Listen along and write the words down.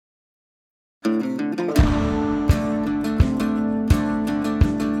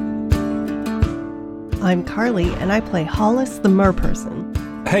I'm Carly, and I play Hollis the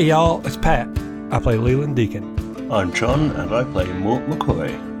Merperson. Hey y'all, it's Pat. I play Leland Deacon. I'm John, and I play Mort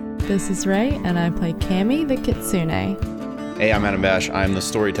McCoy. This is Ray, and I play Cammy the Kitsune. Hey, I'm Adam Bash. I'm the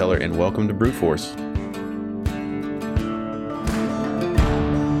storyteller, and welcome to Brute Force.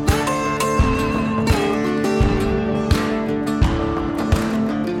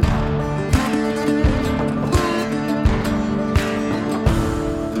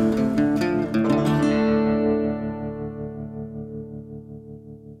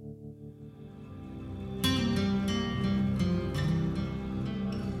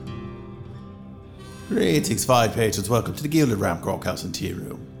 Greetings, fine patrons. Welcome to the Gilded Ram Groghouse and Tea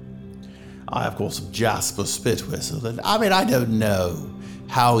Room. I, of course, am Jasper Spitwhistle, and I don't know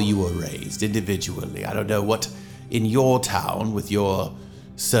how you were raised individually. I don't know what, in your town, with your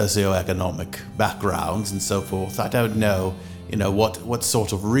socioeconomic backgrounds and so forth, I don't know, what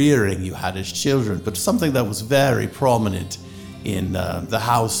sort of rearing you had as children, but something that was very prominent in the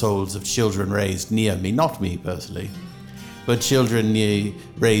households of children raised near me, not me personally, but children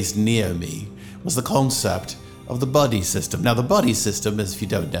raised near me, was the concept of the buddy system. Now, the buddy system, as if you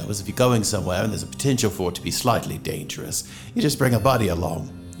don't know, is if you're going somewhere and there's a potential for it to be slightly dangerous, you just bring a buddy along,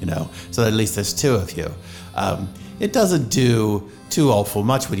 so that at least there's two of you. It doesn't do too awful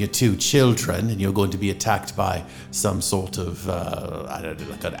much when you're two children and you're going to be attacked by some sort of,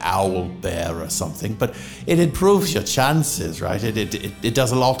 like an owl bear or something, but it improves your chances, right? It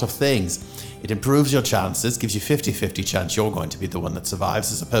does a lot of things. It improves your chances, gives you 50-50 chance you're going to be the one that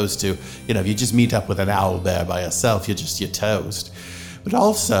survives, as opposed to, if you just meet up with an owl bear by yourself, you're toast. But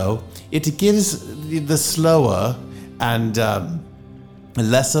also, it gives the slower and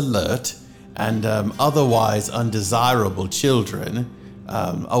less alert and otherwise undesirable children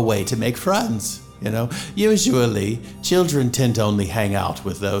a way to make friends. Usually children tend to only hang out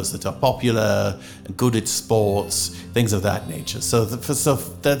with those that are popular, good at sports, things of that nature. So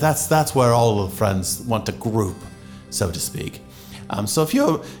that's where all the friends want to group, so to speak. So if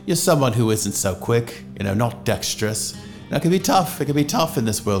you're someone who isn't so quick, not dexterous, it can be tough. It can be tough in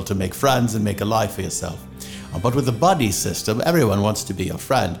this world to make friends and make a life for yourself. But with the buddy system, everyone wants to be your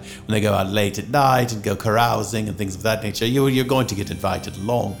friend. When they go out late at night and go carousing and things of that nature, you're going to get invited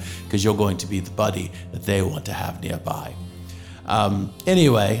along because you're going to be the buddy that they want to have nearby.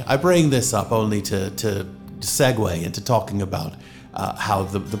 Anyway, I bring this up only to segue into talking about how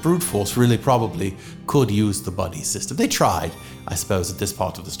the brute force really probably could use the buddy system. They tried, I suppose, at this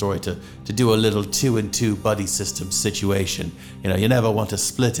part of the story to do a little 2-and-2 buddy system situation. You never want to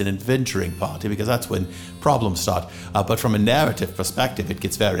split an adventuring party because that's when problems start. But from a narrative perspective, it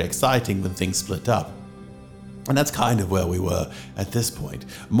gets very exciting when things split up. And that's kind of where we were at this point.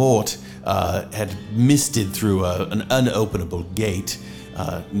 Mort had misted through an unopenable gate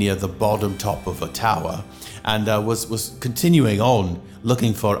near the bottom top of a tower, and was continuing on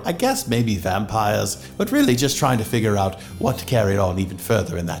looking for, I guess, maybe vampires, but really just trying to figure out what to carry on even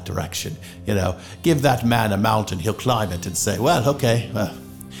further in that direction. Give that man a mountain, he'll climb it and say, well, okay,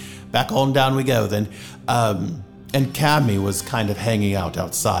 back on down we go then. And Cammy was kind of hanging out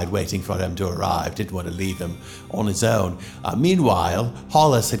outside waiting for him to arrive, didn't want to leave him on his own. Meanwhile,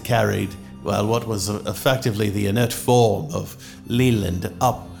 Hollis had carried, what was effectively the inert form of Leland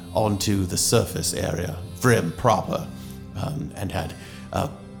up onto the surface area, Vrim proper, and had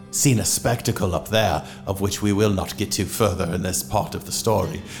seen a spectacle up there of which we will not get to further in this part of the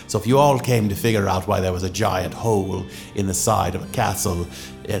story. So if you all came to figure out why there was a giant hole in the side of a castle,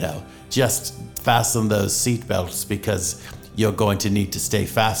 just fasten those seatbelts because you're going to need to stay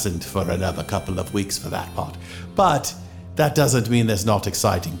fastened for another couple of weeks for that part. But that doesn't mean there's not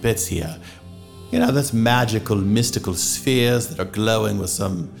exciting bits here. There's magical, mystical spheres that are glowing with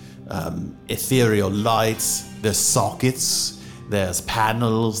some ethereal lights. There's sockets, there's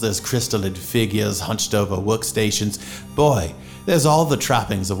panels, there's crystalline figures hunched over workstations. Boy, there's all the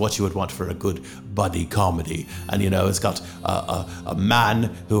trappings of what you would want for a good buddy comedy. And it's got a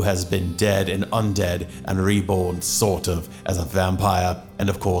man who has been dead and undead and reborn sort of as a vampire, and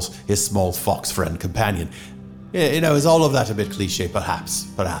of course his small fox friend companion. Is all of that a bit cliche? Perhaps.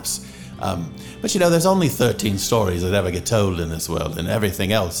 But there's only 13 stories that ever get told in this world, and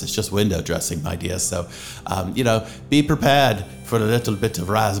everything else is just window dressing, my dear. So, be prepared for a little bit of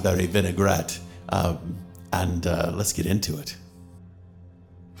raspberry vinaigrette, and let's get into it.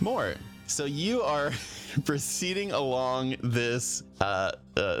 More. So you are proceeding along this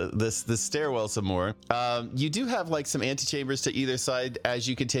stairwell some more. You do have like some antechambers to either side as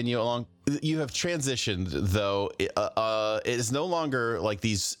you continue along. You have transitioned though it is no longer like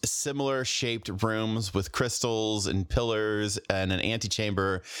these similar shaped rooms with crystals and pillars and an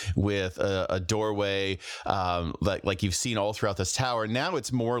antechamber with a doorway, like you've seen all throughout this tower. Now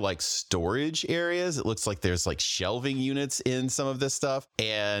it's more like storage areas. It looks like there's like shelving units in some of this stuff,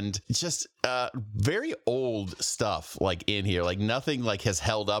 and just very old stuff like in here. Like nothing like has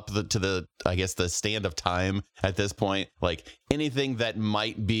held up to the I guess the stand of time at this point. Like anything that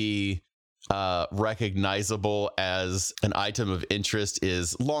might be recognizable as an item of interest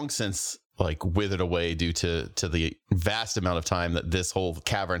is long since like withered away due to the vast amount of time that this whole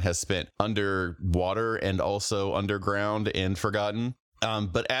cavern has spent underwater and also underground and forgotten.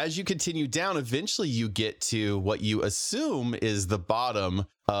 But as you continue down, eventually you get to what you assume is the bottom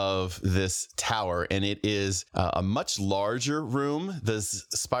of this tower, and it is a much larger room. This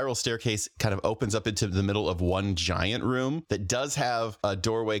spiral staircase kind of opens up into the middle of one giant room that does have a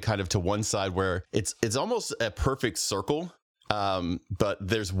doorway kind of to one side where it's almost a perfect circle. But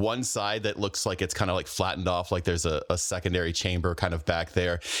there's one side that looks like it's kind of like flattened off, like there's a secondary chamber kind of back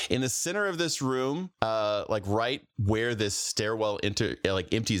there. In the center of this room, like right where this stairwell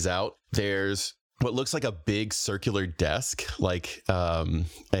empties out, there's what looks like a big circular desk, like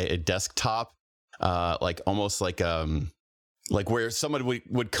a desktop, like almost like where someone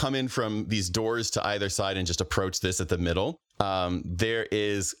would come in from these doors to either side and just approach this at the middle. There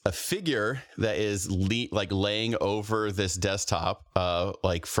is a figure that is laying over this desktop,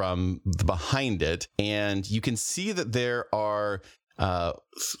 like from behind it. And you can see that there are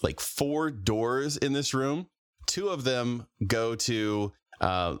like 4 doors in this room. 2 of them go to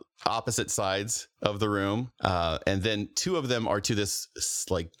opposite sides of the room, and then 2 of them are to this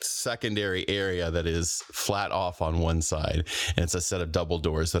like secondary area that is flat off on one side, and it's a set of double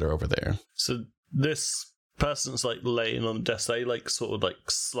doors that are over there. So this person's like laying on the desk, they like sort of like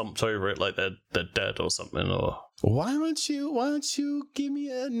slumped over it like they're dead or something. Or why don't you give me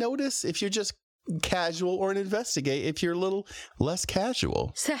a notice if you're just casual, or an investigate if you're a little less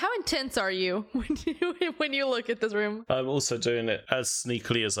casual? So how intense are you when you look at this room? I'm also doing it as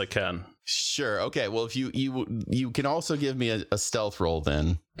sneakily as I can. Sure. Okay. Well, if you can also give me a stealth roll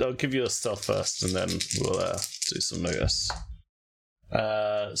then. I'll give you a stealth first, and then we'll do some notice.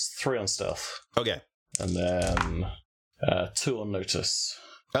 It's 3 on stealth. Okay. And then 2 on notice.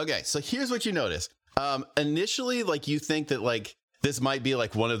 Okay. So here's what you notice. Initially, like you think that like this might be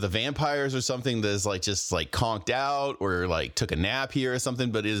like one of the vampires or something that's like just like conked out or like took a nap here or something,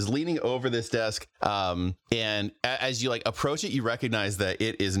 but it is leaning over this desk. And as you like approach it, you recognize that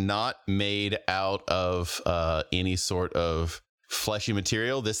it is not made out of any sort of fleshy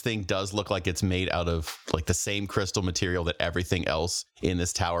material. This thing does look like it's made out of like the same crystal material that everything else in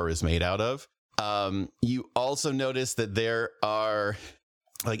this tower is made out of. You also notice that there are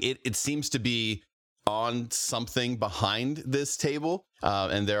like it seems to be on something behind this table,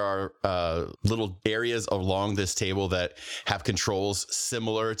 and there are little areas along this table that have controls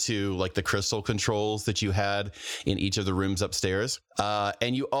similar to like the crystal controls that you had in each of the rooms upstairs.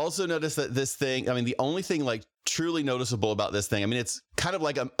 And you also notice that this thing, I mean, the only thing like truly noticeable about this thing, I mean, it's kind of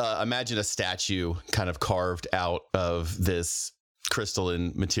like imagine a statue kind of carved out of this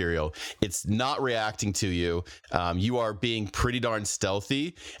crystalline material. It's not reacting to you. You are being pretty darn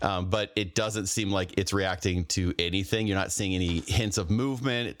stealthy, but it doesn't seem like it's reacting to anything. You're not seeing any hints of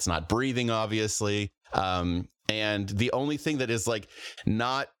movement. It's not breathing, obviously. And the only thing that is like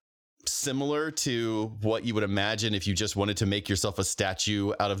not similar to what you would imagine if you just wanted to make yourself a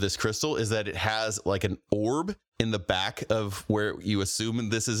statue out of this crystal is that it has like an orb in the back of where you assume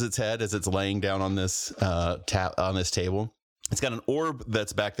this is its head as it's laying down on this on this table. It's got an orb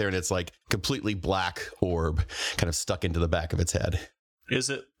that's back there, and it's like completely black orb kind of stuck into the back of its head. Is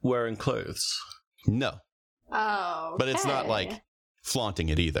it wearing clothes? No. Oh. But it's not like flaunting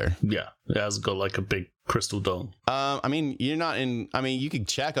it either. Yeah. It hasn't got like a big crystal dong. I mean, you're not in. I mean, you could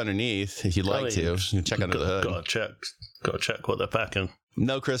check underneath if you'd like to. You can check under the hood. Gotta check what they're packing.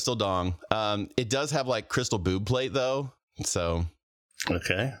 No crystal dong. It does have like crystal boob plate though. So.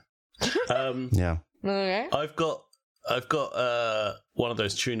 Okay. Yeah. Okay. I've got one of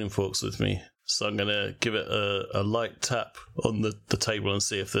those tuning forks with me, so I'm gonna give it a light tap on the table and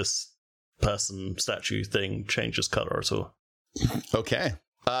see if this person statue thing changes color at all. Okay.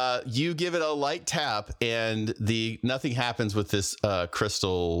 You give it a light tap, and nothing happens with this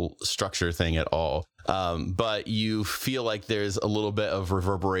crystal structure thing at all. But you feel like there's a little bit of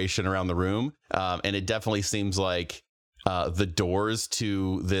reverberation around the room, and it definitely seems like the doors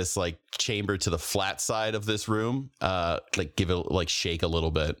to this like chamber to the flat side of this room like give it like shake a little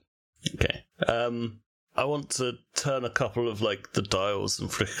bit. Okay. I want to turn a couple of like the dials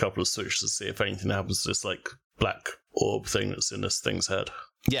and flick a couple of switches to see if anything happens to this like black orb thing that's in this thing's head.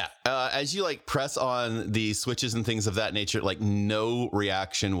 Yeah, as you like press on the switches and things of that nature, like no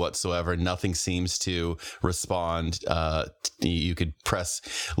reaction whatsoever. Nothing seems to respond. You could press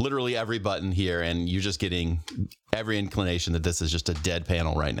literally every button here, and you're just getting every inclination that this is just a dead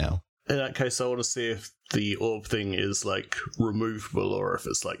panel right now. In that case, I want to see if the orb thing is like removable or if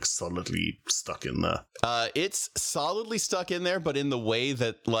it's like solidly stuck in there. It's solidly stuck in there, but in the way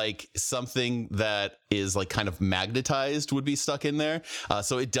that like something that is like kind of magnetized would be stuck in there.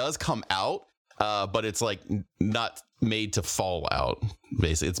 So it does come out, but it's like not made to fall out.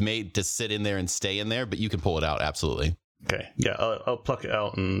 Basically, it's made to sit in there and stay in there, but you can pull it out. Absolutely. Okay. Yeah, I'll pluck it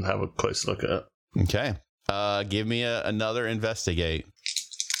out and have a close look at it. Okay. Give me another investigate.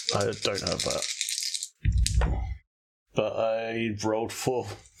 I don't have that. But I rolled four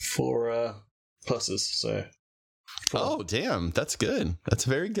pluses, so... 4. Oh, damn. That's good. That's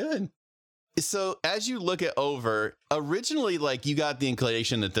very good. So as you look it over, originally, like, you got the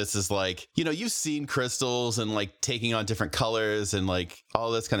inclination that this is like, you know, you've seen crystals and like taking on different colors and like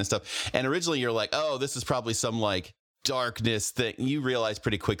all this kind of stuff. And originally you're like, oh, this is probably some like darkness thing. You realize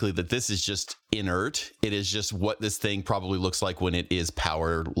pretty quickly that this is just inert. It is just what this thing probably looks like when it is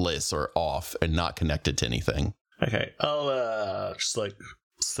powerless or off and not connected to anything. Okay, I'll just like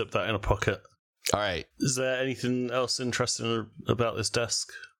slip that in a pocket. All right. Is there anything else interesting about this desk?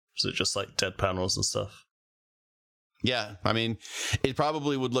 Is it just like dead panels and stuff? Yeah, I mean, it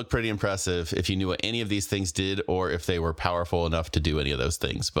probably would look pretty impressive if you knew what any of these things did or if they were powerful enough to do any of those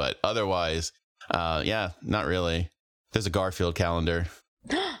things. But otherwise, yeah, not really. There's a Garfield calendar.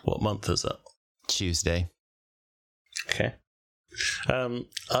 What month is it? Tuesday. Okay.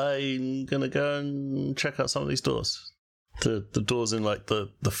 I'm gonna go and check out some of these doors. The doors in like the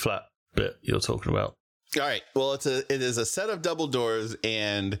flat bit you're talking about. All right. Well, it is a set of double doors,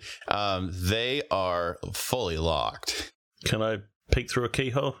 and they are fully locked. Can I peek through a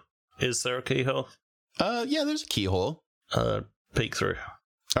keyhole? Is there a keyhole? Yeah, there's a keyhole. Peek through.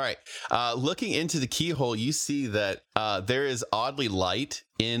 All right. Looking into the keyhole, you see that there is oddly light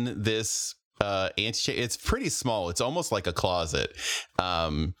in this antechamber. It's pretty small. It's almost like a closet,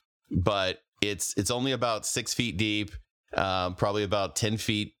 but it's only about 6 feet deep, probably about 10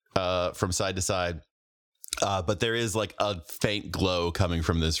 feet from side to side. But there is like a faint glow coming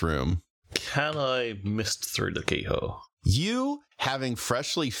from this room. Can I mist through the keyhole? You, having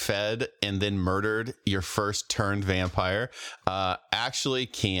freshly fed and then murdered your first turned vampire, actually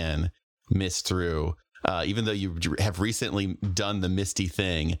can mist through. Even though you have recently done the misty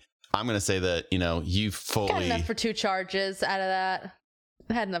thing, I'm going to say that, you know, you fully... Got enough for 2 charges out of that.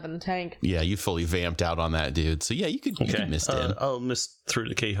 I had enough in the tank. Yeah, you fully vamped out on that, dude. So yeah, you could mist in. I'll mist through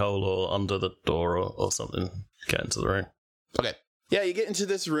the keyhole or under the door or something. Get into the room. Okay. Yeah, you get into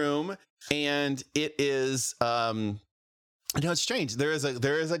this room, and it is... it's strange. There is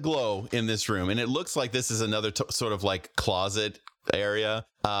a glow in this room, and it looks like this is another sort of like closet area.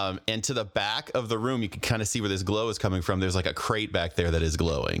 And to the back of the room, you can kind of see where this glow is coming from. There's like a crate back there that is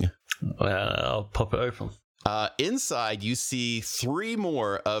glowing. I'll pop it open. Inside, you see 3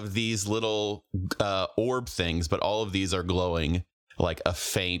 more of these little orb things, but all of these are glowing like a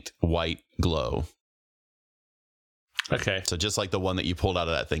faint white glow. Okay. So just like the one that you pulled out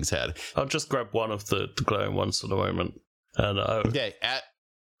of that thing's head. I'll just grab one of the glowing ones for the moment. And okay. As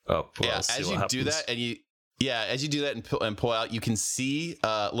you do that and pull out, you can see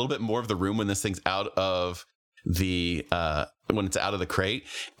a little bit more of the room when this thing's out of the when it's out of the crate,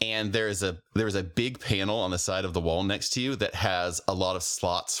 and there is a big panel on the side of the wall next to you that has a lot of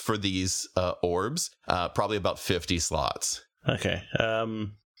slots for these orbs, probably about 50 slots. Okay. I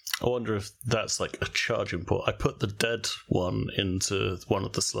wonder if that's like a charging port. I put the dead one into one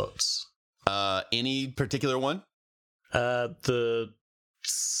of the slots. Any particular one? The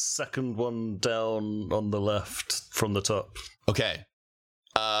second one down on the left from the top. Okay.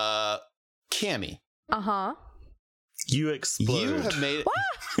 Cammy. Uh-huh. You explode. You have made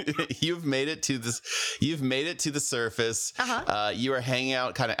it. You've made it to this. You've made it to the surface. Uh-huh. You are hanging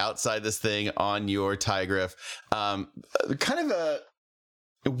out kind of outside this thing on your Tigriff. Kind of a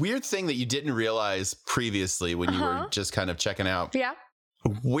weird thing that you didn't realize previously when you were just kind of checking out. Yeah.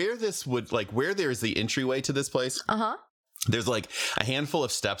 Where there's the entryway to this place. Uh-huh. There's like a handful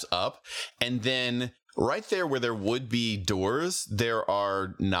of steps up, and then right there where there would be doors, there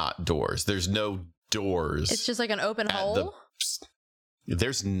are not doors. There's no doors. It's just like an open hole.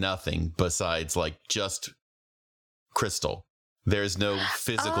 There's nothing besides like just crystal. There's no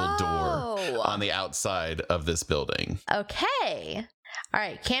physical door on the outside of this building. Okay. All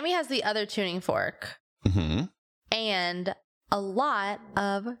right. Cammy has the other tuning fork. Mm-hmm. And a lot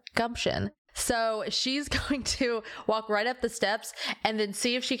of gumption. So she's going to walk right up the steps and then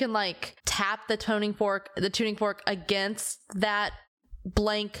see if she can like tap the tuning fork against that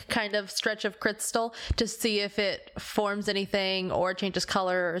blank kind of stretch of crystal to see if it forms anything or changes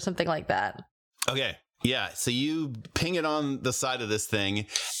color or something like that. Okay. Yeah. So you ping it on the side of this thing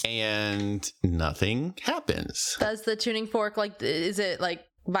and nothing happens. Does the tuning fork is it like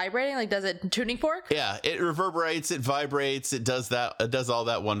vibrating? Like, does it tuning fork? Yeah. It reverberates. It vibrates. It does that. It does all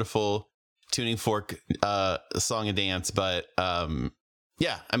that wonderful tuning fork song and dance. But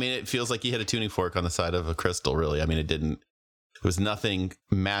yeah, I mean, it feels like you hit a tuning fork on the side of a crystal, really. I mean, it was nothing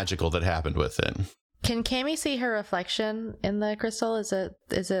magical that happened with it. Can Cammy see her reflection in the crystal? Is it?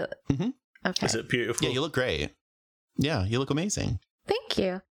 Mm-hmm. Okay. Is it beautiful? Yeah, you look great. Yeah, you look amazing. Thank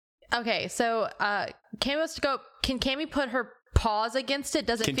you. Okay, so Cammy wants to go. Can Cammy put her paws against it?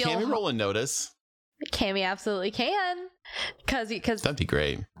 Does it Can feel? Cammy roll a notice? Cammy absolutely can. Because That'd be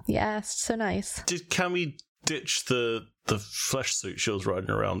great. yeah, it's so nice. Did Cammy ditch the flesh suit she was riding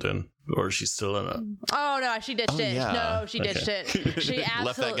around in, or is she still in it? Oh no, she ditched it. yeah. No, she ditched it. She absolutely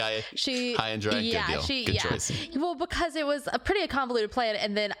Left that guy high and dry. Yeah, Good deal. Good choice. Well, because it was a pretty convoluted plan,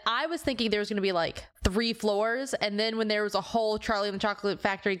 and then I was thinking there was going to be like 3 floors, and then when there was a whole Charlie and the Chocolate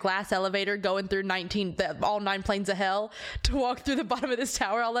Factory glass elevator going through all 9 planes of hell to walk through the bottom of this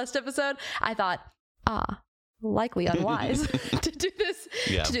tower all last episode, I thought, likely unwise to do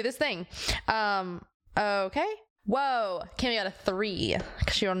this thing. Okay. Whoa, Cammy got a 3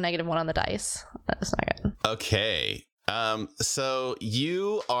 because she rolled a -1 on the dice. That's not good. Okay. So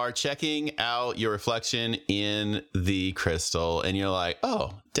you are checking out your reflection in the crystal, and you're like,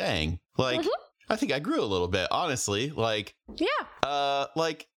 oh, dang. Like, I think I grew a little bit, honestly. Like,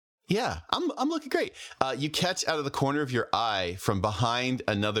 yeah, I'm looking great. You catch out of the corner of your eye from behind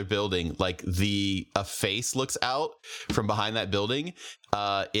another building, like a face looks out from behind that building.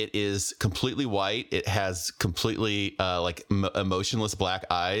 It is completely white. It has completely emotionless black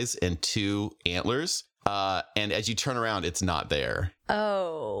eyes and 2 antlers. And as you turn around, it's not there.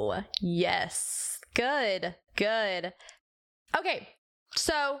 Oh, yes. Good. Okay,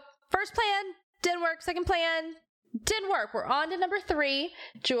 so first plan didn't work. Second plan didn't work. We're on to number 3.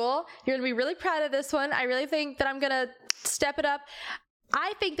 Jewel, you're going to be really proud of this one. I really think that I'm going to step it up.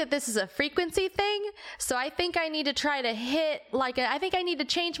 I think that this is a frequency thing, so I think I need to try to hit I think I need to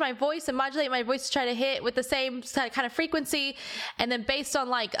change my voice and modulate my voice to try to hit with the same kind of frequency, and then based on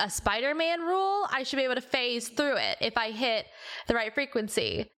like a Spider-Man rule, I should be able to phase through it if I hit the right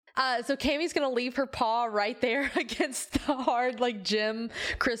frequency. So Cammy's gonna leave her paw right there against the hard gem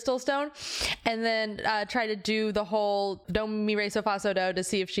crystal stone, and then try to do the whole do mi re so fa so do to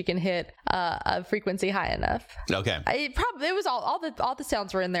see if she can hit a frequency high enough. Okay. It was all the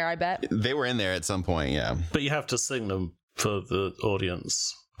sounds were in there. I bet they were in there at some point. Yeah. But you have to sing them for the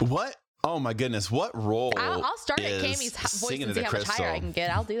audience. What? Oh my goodness! What role? I'll start at Cammy's voice and see how much higher I can get.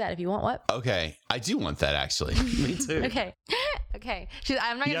 I'll do that if you want. What? Okay, I do want that actually. Me too. Okay.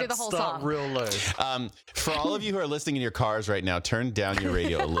 I'm not gonna do the whole song. Real low. For all of you who are listening in your cars right now, turn down your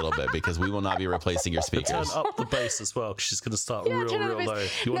radio a little bit because we will not be replacing your speakers. Turn up the bass as well because she's gonna start real low.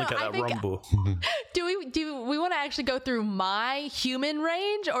 You want to get that rumble. Do we want to actually go through my human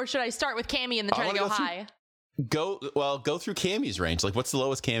range, or should I start with Cammy and then try to go high? Go through Cammy's range. Like, what's the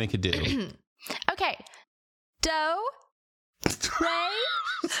lowest Cammy could do? Okay. Do, re.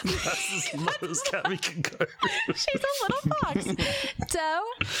 That's as low as Cammy can go. She's a little fox. Do,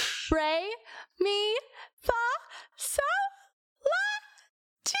 re, mi, fa, so, la,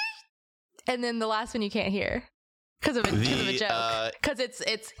 ti. And then the last one you can't hear because of a joke. Because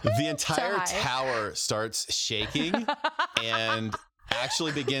it's the entire tower starts shaking and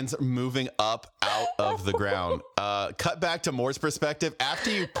actually begins moving up out of the ground. Cut back to Mort's perspective. After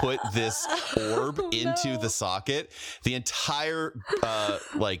you put this orb into the socket, the entire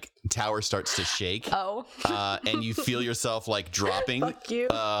tower starts to shake. And you feel yourself dropping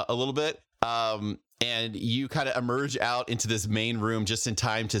a little bit. And you kind of emerge out into this main room just in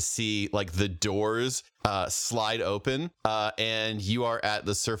time to see the doors slide open, and you are at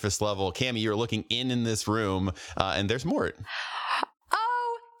the surface level. Cammy, you're looking in this room, and there's Mort.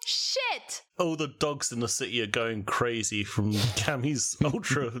 Shit! Oh, the dogs in the city are going crazy from Cammy's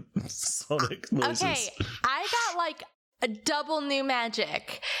ultrasonic noises. Okay, I got a double new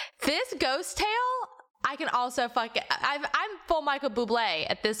magic. This ghost tail, I can also I'm full Michael Bublé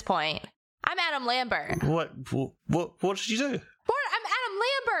at this point. I'm Adam Lambert. What did you do? I'm Adam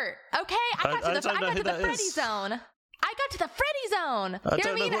Lambert. Okay, I got to the Freddy zone. I got to the Freddy zone. I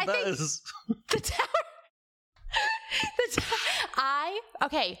don't know what that is. The tower.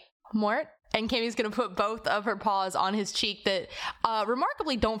 Okay, Mort, and Cammy's gonna put both of her paws on his cheek that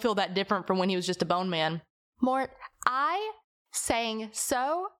remarkably don't feel that different from when he was just a bone man. Mort, I sang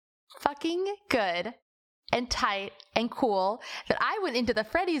so fucking good and tight and cool that I went into the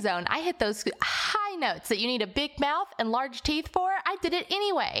Freddy zone. I hit those high notes that you need a big mouth and large teeth for. I did it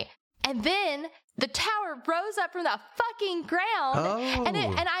anyway. And then the tower rose up from the fucking ground, and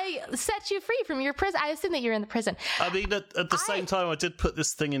I set you free from your prison. I assume that you're in the prison. I mean, at the same time, I did put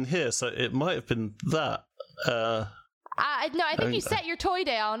this thing in here, so it might have been that. No, I think you set your toy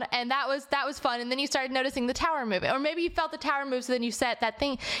down, and that was fun. And then you started noticing the tower move, or maybe you felt the tower move, so then you set that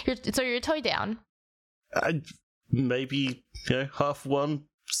thing, your toy down. Maybe half one,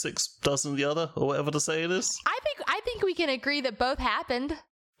 6 dozen the other, or whatever the saying is. I think we can agree that both happened.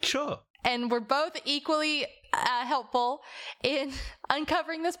 Sure. And we're both equally helpful in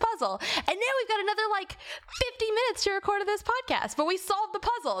uncovering this puzzle. And now we've got another 50 minutes to record this podcast, but we solved the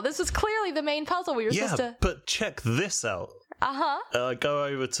puzzle. This was clearly the main puzzle we were supposed to. But check this out. I go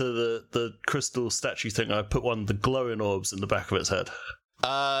over to the crystal statue thing. I put one of the glowing orbs in the back of its head.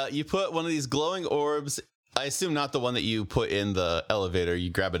 You put one of these glowing orbs. I assume not the one that you put in the elevator. You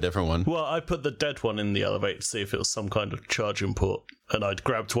grab a different one. Well, I put the dead one in the elevator to see if it was some kind of charging port, and I'd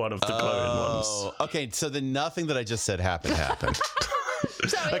grabbed one of the glowing ones. Okay, so then nothing that I just said happened.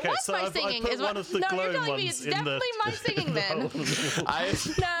 So it was my singing. I put one of the glowing you're telling me ones it's definitely my singing then.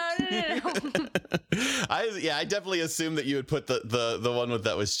 No. I definitely assumed that you would put the one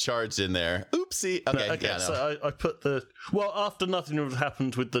that was charged in there. Oopsie. Okay. So I put after nothing had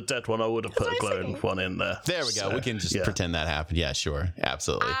happened with the dead one, I would have put a glowing one in there. There we go. We can just pretend that happened. Yeah, sure.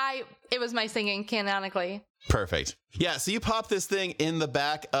 Absolutely. It was my singing canonically. Perfect. Yeah, so you pop this thing in the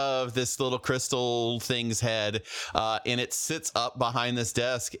back of this little crystal thing's head, and it sits up behind this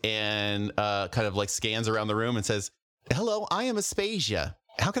desk and kind of scans around the room and says, "Hello, I am Aspasia.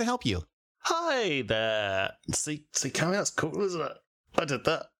 How can I help you?" Hi there. See, Cammy, that's cool, isn't it? I did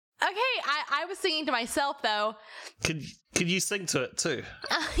that. Okay, I was singing to myself though. Could you sing to it too?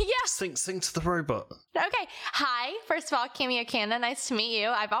 Yeah. Sing to the robot. Okay. Hi. First of all, Cammy O'Canna. Nice to meet you.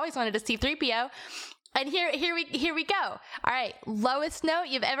 I've always wanted to see 3PO. And here we go. All right, lowest note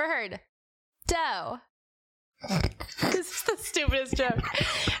you've ever heard. Do. This is the stupidest joke.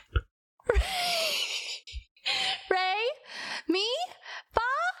 Re, mi, fa,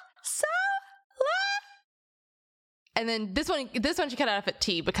 so, la. And then this one she cut off at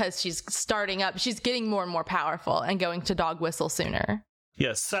T because she's starting up. She's getting more and more powerful and going to dog whistle sooner.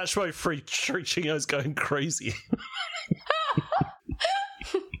 Yeah, Satchmo Free Chino's going crazy.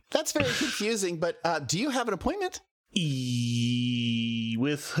 That's very confusing, but do you have an appointment?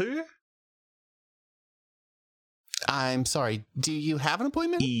 With who? I'm sorry, do you have an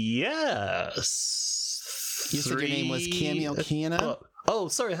appointment? Yes. You said your name was Cammy O'Canna? Oh,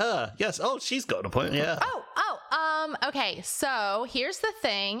 sorry, her. Yes. Oh, she's got an appointment, yeah. Okay, so here's the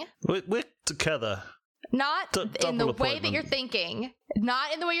thing. We're together. Not in the way that you're thinking.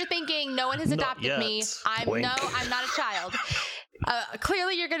 Not in the way you're thinking. No one has adopted me. I'm not a child.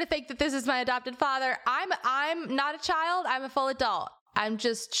 Clearly, you're going to think that this is my adopted father. I'm not a child. I'm a full adult. I'm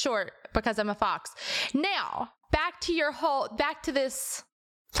just short because I'm a fox. Now, back to this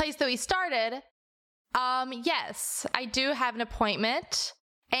place that we started. Yes, I do have an appointment,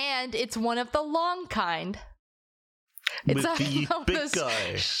 and it's one of the long kind. It's with the big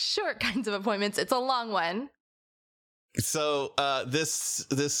guy. Short kinds of appointments. It's a long one. So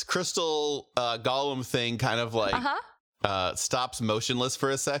this crystal golem thing kind of stops motionless for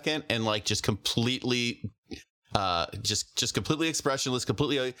a second and just completely just completely expressionless,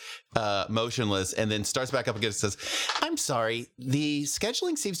 completely motionless, and then starts back up again and says, "I'm sorry, the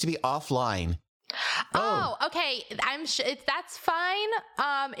scheduling seems to be offline." Oh, okay. That's fine.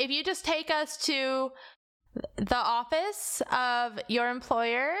 If you just take us to the office of your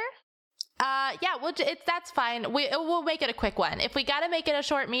employer, that's fine. We'll make it a quick one. If we got to make it a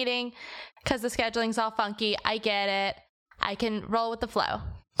short meeting because the scheduling's all funky, I get it. I can roll with the flow.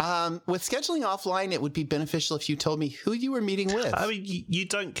 With scheduling offline, it would be beneficial if you told me who you were meeting with. I mean, you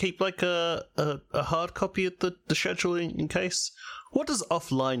don't keep a hard copy of the schedule in case? What does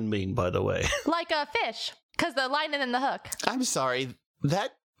offline mean, by the way? Like a fish, because the line and then the hook. I'm sorry,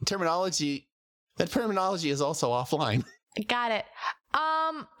 that terminology is also offline. Got it.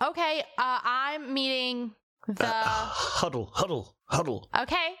 Okay, I'm meeting the... Huddle.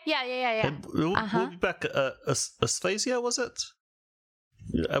 Okay, yeah. We'll be back at Asphasia, was it?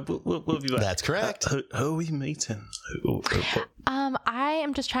 We'll be back. That's correct. Who are we meeting? I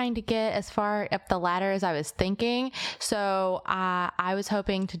am just trying to get as far up the ladder as I was thinking. So I was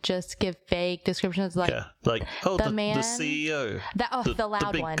hoping to just give vague descriptions like the man, the CEO, the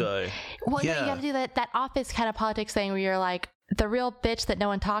loud big one. Guy. Well, yeah, you got to do that office kind of politics thing where you're like the real bitch that no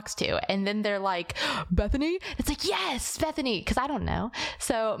one talks to, and then they're like, Bethany. It's like, yes, Bethany, because I don't know.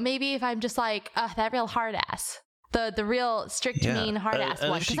 So maybe if I'm just like that real hard ass. The real strict, mean, hard-ass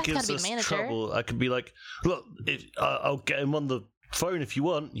one, because that's got to be the manager. Trouble, I could be like, look, I'll get him on the phone if you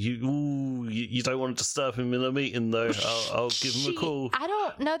want. You don't want to disturb him in a meeting, though. I'll give him a call. I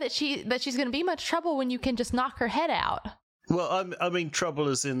don't know that she's going to be much trouble when you can just knock her head out. Well, I mean, trouble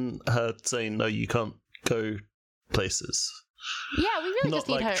is in her saying, no, you can't go places. Yeah, we really Not just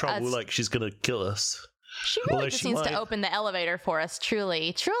need like her. trouble, like she's going to kill us. She really just needs to open the elevator for us,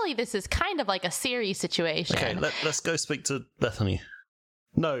 truly. Truly, this is kind of like a Siri situation. Okay, let's go speak to Bethany.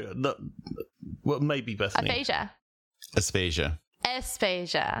 No, well, maybe Bethany. Aspasia.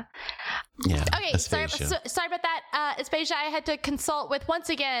 Yeah. Okay, sorry about that, Aspasia. I had to consult with, once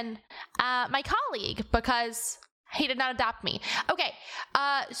again, my colleague, because he did not adopt me. Okay,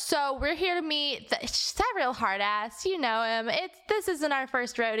 so we're here to meet that real hard ass. You know him. This isn't our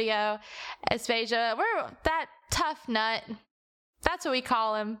first rodeo, Aspasia. We're that tough nut. That's what we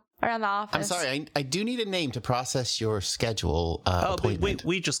call him around the office. I'm sorry, I do need a name to process your schedule appointment.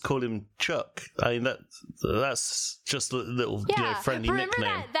 We just call him Chuck. I mean, that's just a little friendly Remember nickname.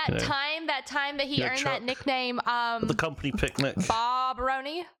 Remember that time that he earned Chuck, that nickname? The company picnic.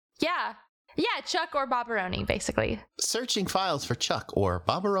 Bob-a-roni? Yeah, Chuck or Bob-a-roni, basically. Searching files for Chuck or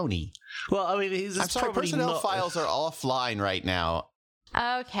Bob-a-roni. Well, I mean, I'm sorry, personnel files are offline right now.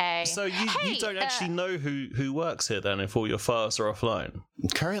 Okay. So you don't actually know who works here then if all your files are offline?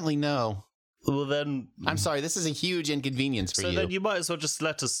 Currently, no. Well, then... I'm sorry, this is a huge inconvenience for you. So then you might as well just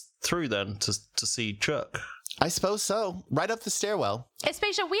let us through then to see Chuck. I suppose so. Right up the stairwell.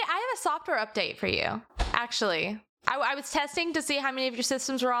 Aspasia, I have a software update for you, actually. I was testing to see how many of your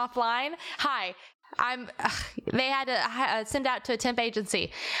systems were offline. Hi, they had to send out to a temp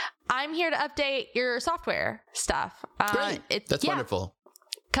agency. I'm here to update your software stuff. Great. That's wonderful.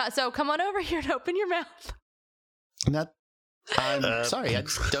 So come on over here and open your mouth. I'm sorry, I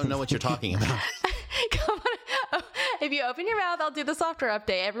don't know what you're talking about. Come on. If you open your mouth, I'll do the software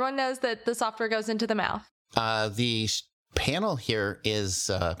update. Everyone knows that the software goes into the mouth. The panel here is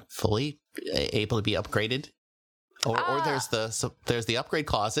fully able to be upgraded. Or there's the upgrade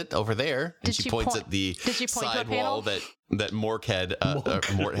closet over there, and she points at the side wall that Mork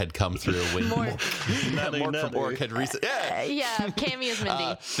had come through when Mort from Orc had recently. Cammy is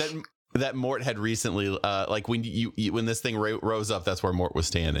Mindy. That Mort had recently, like when when this thing rose up, that's where Mort was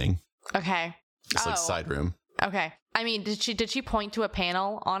standing. Okay, it's like side room. Okay, I mean, did she point to a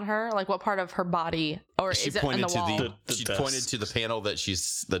panel on her? Like what part of her body, or is it on the wall? She pointed to the panel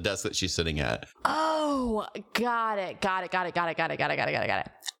the desk that she's sitting at. Oh, got it.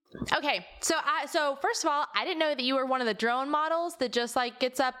 Okay, so first of all, I didn't know that you were one of the drone models that just like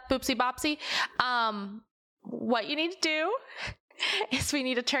gets up boopsie bopsy. What you need to do is we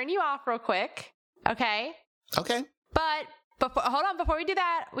need to turn you off real quick. Okay. But hold on, before we do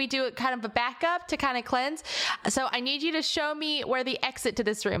that, we do kind of a backup to kind of cleanse. So I need you to show me where the exit to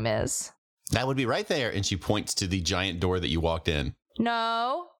this room is. That would be right there. And she points to the giant door that you walked in.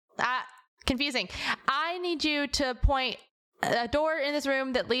 No, confusing. I need you to point a door in this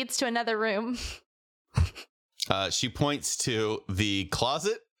room that leads to another room. She points to the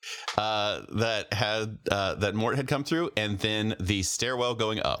closet that Mort had come through, and then the stairwell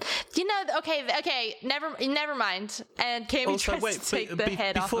going up. Okay, never mind. And Cammy tries to take the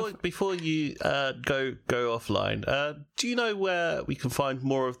head off. Before you go offline, do you know where we can find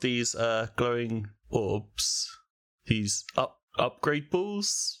more of these glowing orbs? These upgrade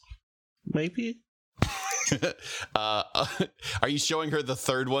balls, maybe? Are you showing her the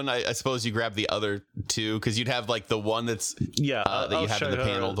third one? I suppose you grab the other two, because you'd have like the one that's that you have in the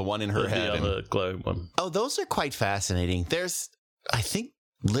panel, the one in her head, the other glowing one. Oh, those are quite fascinating. There's, I think,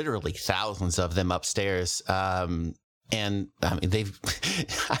 literally thousands of them upstairs. And I mean,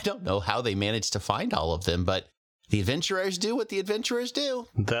 I don't know how they managed to find all of them, but the adventurers do what the adventurers do.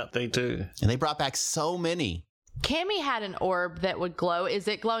 That they do. And they brought back so many. Cammy had an orb that would glow. Is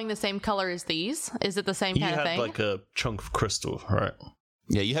it glowing the same color as these? Is it the same kind of thing? You had like a chunk of crystal, right?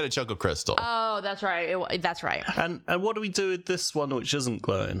 Yeah, you had a chunk of crystal. Oh, that's right. That's right. And what do we do with this one which isn't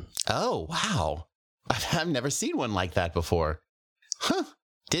glowing? Oh, wow. I've never seen one like that before. Huh.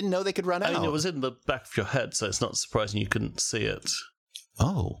 Didn't know they could run out. I mean, it was in the back of your head, so it's not surprising you couldn't see it.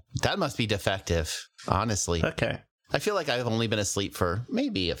 Oh, that must be defective, honestly. Okay. I feel like I've only been asleep for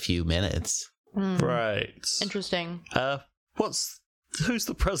maybe a few minutes. Right. Interesting. Who's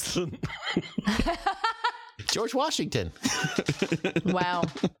the president? George Washington. Wow.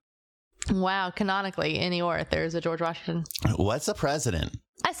 Wow. Canonically, in Eorth, there's a George Washington. What's a president?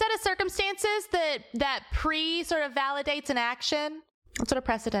 A set of circumstances that sort of validates an action. That's what a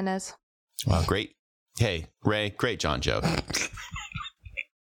precedent is. Wow, great. Hey, Ray, great John joke.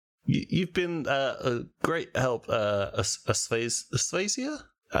 You've been a great help, Aspasia.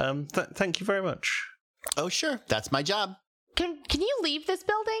 Thank you very much. Oh, sure. That's my job. Can you leave this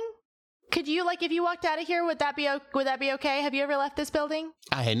building? Could you, like, if you walked out of here, would that be okay? Have you ever left this building?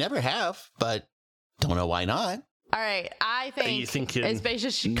 I never have, but don't know why not. All right, I think Are you thinking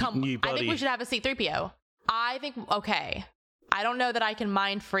Aspasia should come. new I think buddy? we should have a C-3PO. I think okay. I don't know that I can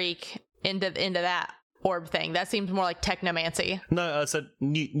mind freak into that orb thing. That seems more like technomancy. No, I said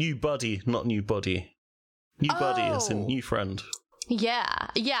new buddy, not new body. New buddy is in new friend. Yeah.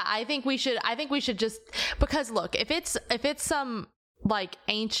 I think we should just, because look, if it's some like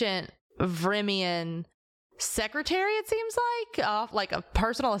ancient Vrimian secretary, it seems like a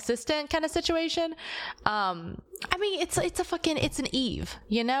personal assistant kind of situation. I mean, it's an Eve,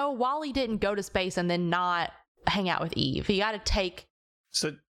 you know. Wally didn't go to space and then not hang out with Eve. You got to take.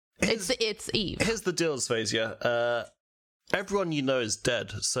 So it's Eve. Here's the deal, Aspasia. Everyone you know is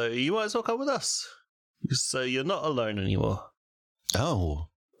dead, so you might as well come with us. So you're not alone anymore. Oh.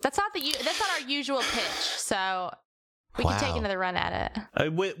 That's not our usual pitch. So we can take another run at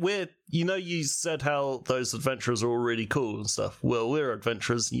it. We're you said how those adventurers are all really cool and stuff. Well, we're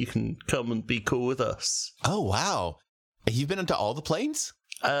adventurers, and you can come and be cool with us. Oh, wow. You've been into all the planes?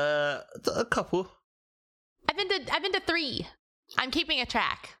 A couple. I've been to 3. I'm keeping a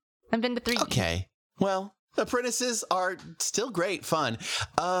track. I've been to 3. Okay. Well, apprentices are still great fun.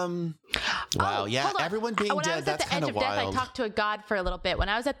 Wow, yeah, hold on. everyone being dead, that's kind of wild. When I was at the edge of death, I talked to a god for a little bit. When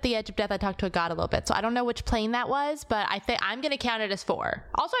I was at the edge of death, I talked to a god a little bit. So I don't know which plane that was, but I think I'm going to count it as 4.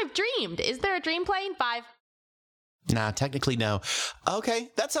 Also, I've dreamed. Is there a dream plane? 5. Nah, technically no.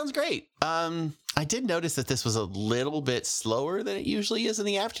 Okay, that sounds great. I did notice that this was a little bit slower than it usually is in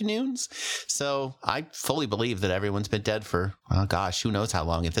the afternoons. So I fully believe that everyone's been dead for, oh gosh, who knows how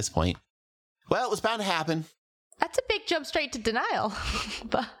long at this point. Well, it was bound to happen. That's a big jump straight to denial.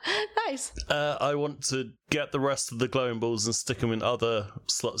 But nice. I want to get the rest of the glowing balls and stick them in other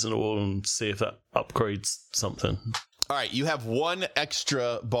slots in the wall and see if that upgrades something. All right, you have one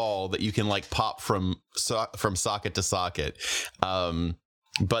extra ball that you can like pop from socket to socket.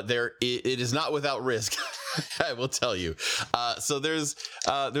 But it is not without risk. I will tell you. So there's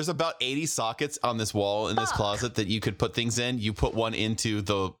about 80 sockets on this wall in this closet that you could put things in. You put one into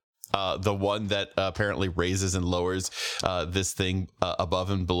the one that apparently raises and lowers this thing above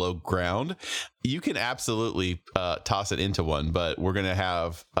and below ground. You can absolutely toss it into one, but we're gonna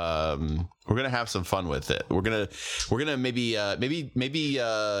have some fun with it. We're gonna maybe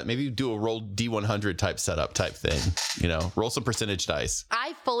do a roll D100 type setup type thing. You know, roll some percentage dice.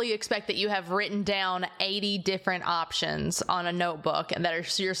 I fully expect that you have written down 80 different options on a notebook and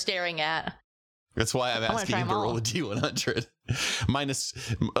that you're staring at. That's why I'm asking you to roll a D100. Minus,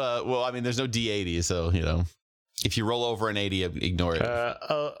 well, I mean, there's no D80, so, you know, if you roll over an 80, ignore it.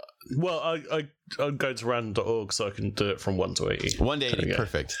 Well, I'm going to random.org so I can do it from 1 to 80. 1 to 80,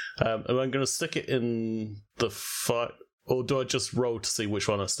 perfect. And I'm going to stick it in the fight. Or do I just roll to see which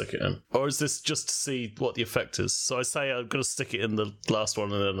one I stick it in? Or is this just to see what the effect is? So I say I'm going to stick it in the last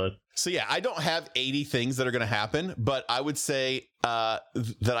one and then So yeah, I don't have 80 things that are going to happen, but I would say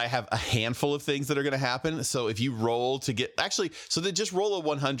that I have a handful of things that are going to happen. So if you roll to get... Actually, so then just roll a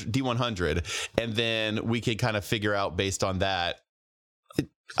D100, and then we can kind of figure out based on that.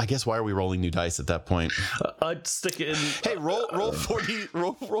 I guess why are we rolling new dice at that point? I'd stick it in. Hey, roll your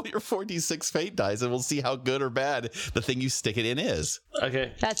 4d6 fate dice, and we'll see how good or bad the thing you stick it in is.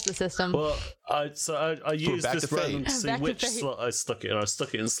 Okay, that's the system. Well, I used this random to see Back to which fate. slot I stuck it in. I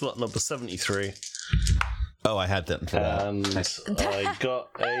stuck it in slot number 73, Oh, I had that for that. and I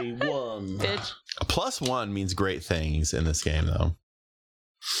got a 1. Bitch. A +1 means great things in this game, though.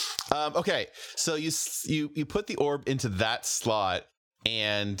 Okay, so you put the orb into that slot.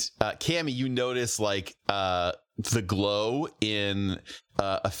 And Cammy, you notice like the glow in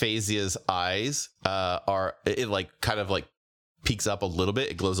Aphasia's eyes it like kind of like peaks up a little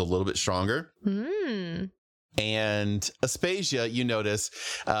bit. It glows a little bit stronger. And Aspasia, you notice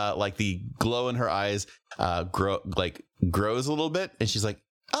like the glow in her eyes grows a little bit, and she's like,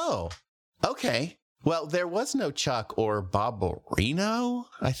 "Oh, okay. Well, there was no Chuck or Barbarino,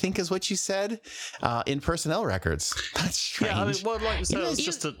 I think is what you said, in personnel records. That's strange. Yeah, I mean, well, like you said, it was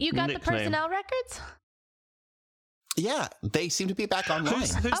just a You got nickname. the personnel records? Yeah, they seem to be back online.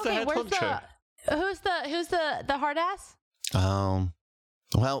 Who's the head honcho? Who's the hard ass?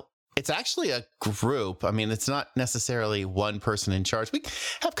 Well, it's actually a group. I mean, it's not necessarily one person in charge. We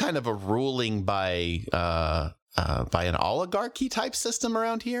have kind of a ruling by an oligarchy type system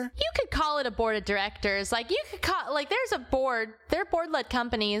around here. You could call it a board of directors. Like, you could call, like, there's a board. They're board-led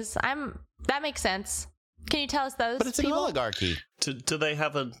companies. That makes sense. Can you tell us those? But it's an oligarchy. Do they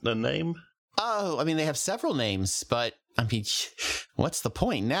have a name? Oh, I mean, they have several names, but I mean, what's the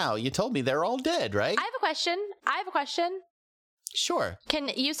point now? You told me they're all dead, right? I have a question. Sure. Can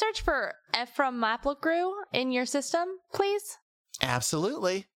you search for Ephraim Maplegrew in your system, please?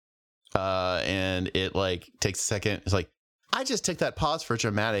 Absolutely. And it like takes a second. It's like, I just took that pause for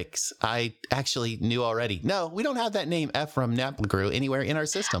dramatics. I actually knew already. No, we don't have that name Ephraim Maplegrew anywhere in our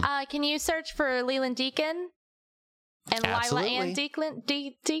system. Can you search for Leland Deacon and Lila Ann Deacon?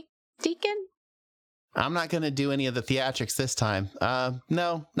 I'm not going to do any of the theatrics this time.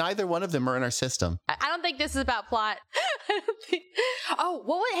 No, neither one of them are in our system. I don't think this is about plot. Oh,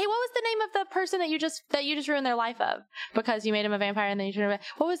 what was the name of the person that you just ruined their life of because you made him a vampire and then you turned him?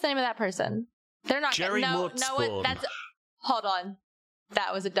 What was the name of that person? They're not Jerry Mortspawn. Hold on.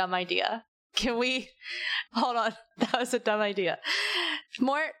 That was a dumb idea. Can we hold on? That was a dumb idea.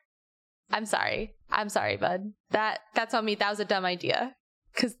 Mort, I'm sorry, bud. That's on me. That was a dumb idea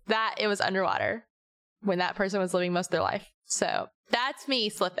because it was underwater when that person was living most of their life. So that's me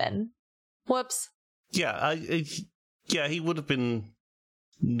slipping. Whoops. Yeah, he would have been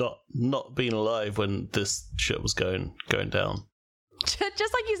not being alive when this shit was going down.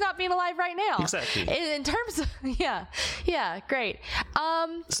 Just like he's not being alive right now. Exactly. In terms of yeah, great.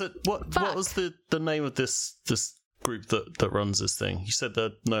 So what was the name of this group that runs this thing? You said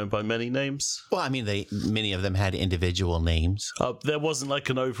they're known by many names. Well, I mean, many of them had individual names. There wasn't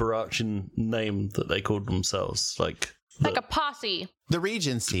like an overarching name that they called themselves, like a posse. The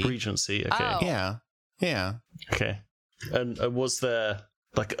Regency. Regency. Okay. Oh. Yeah. Okay. And was there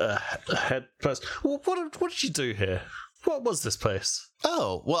like a head person? What did you do here? What was this place?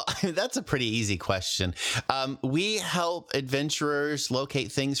 Oh, well, that's a pretty easy question. We help adventurers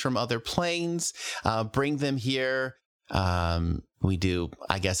locate things from other planes, bring them here. We do,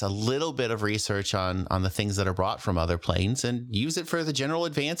 I guess, a little bit of research on the things that are brought from other planes and use it for the general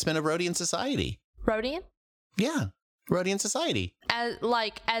advancement of Rhodian society. Rhodian? Yeah, Rhodian society.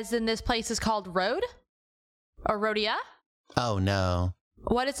 As in this place is called Rhode? Or Rhodia? Oh, no.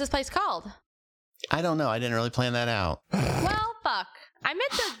 What is this place called? I don't know. I didn't really plan that out. Well, fuck. I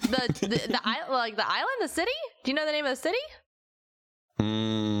meant the island, the city? Do you know the name of the city?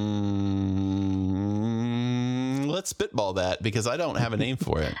 Let's spitball that because I don't have a name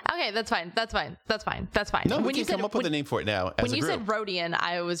for it. Okay, that's fine. No, we can come up with a name for it now. When you said Rhodian,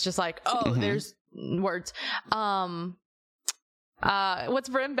 I was just like, oh, there's words. What's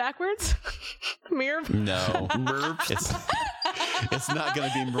Brim backwards? Mirv? No. Mirv? It's not going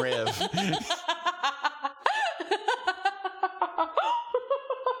to be Mriv.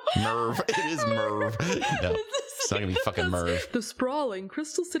 Merv. It is Merv. No, it's not going to be fucking Merv. The sprawling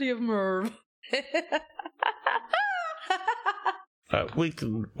crystal city of Merv. We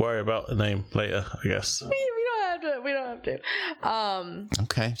can worry about the name later, I guess. We don't have to.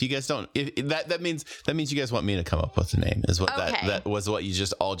 Okay. If you guys don't, that means you guys want me to come up with a name. Is what that was what you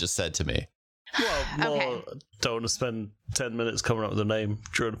just said to me. Well, don't want to spend 10 minutes coming up with a name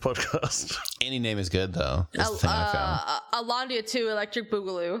during the podcast. Any name is good, though. That's the thing I found. Alondia 2 Electric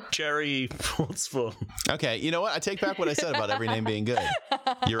Boogaloo. Jerry Mortspawn. Okay, you know what? I take back what I said about every name being good.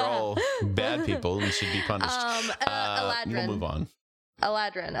 You're all bad people and should be punished. Eladrin. We'll move on.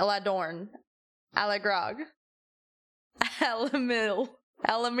 Eladrin. Eladorn. Alagrog. Alamil.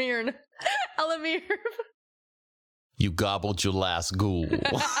 Alamirn. Alamir. You gobbled your last ghoul.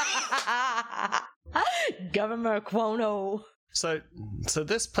 Governor Quono. So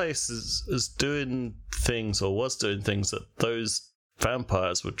this place is doing things, or was doing things that those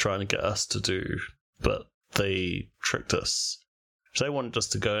vampires were trying to get us to do, but they tricked us. So they wanted us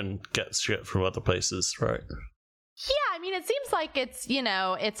to go and get shit from other places, right? Yeah, I mean, it seems like it's,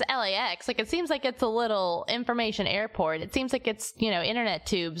 it's LAX. Like, it seems like it's a little information airport. It seems like it's, internet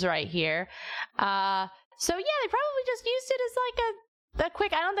tubes right here. So, yeah, they probably just used it as like a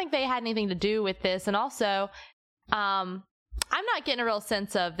quick... I don't think they had anything to do with this. And also, I'm not getting a real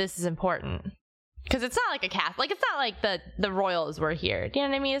sense of this is important. Because it's not like a cast. Like, it's not like the royals were here. Do you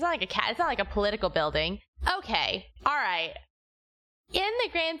know what I mean? It's not like it's not like a political building. Okay. All right. In the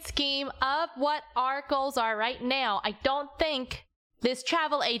grand scheme of what our goals are right now, I don't think this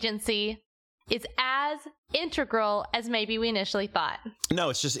travel agency is as integral as maybe we initially thought. No,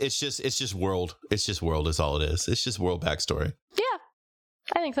 it's just world. It's just world is all it is. It's just world backstory. Yeah,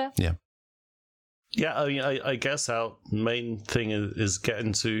 I think so. Yeah. Yeah, I mean, I guess our main thing is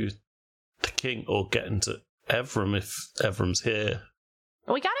getting to the king or getting to Evram if Evram's here.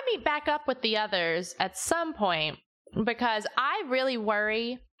 We got to meet back up with the others at some point because I really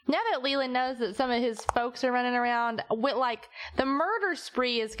worry now that Leland knows that some of his folks are running around. With like the murder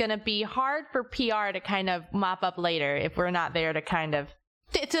spree is going to be hard for PR to kind of mop up later if we're not there to kind of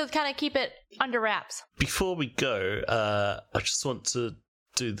keep it under wraps. Before we go, I just want to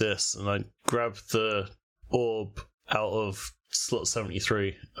do this, and I grab the orb out of slot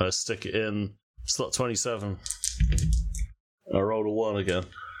 73. I stick it in slot 27. I rolled a 1 again.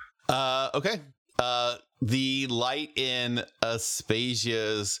 Okay. The light in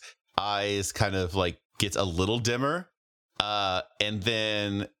Aspasia's eyes kind of like gets a little dimmer. And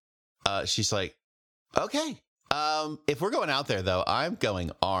then she's like, okay. If we're going out there though, I'm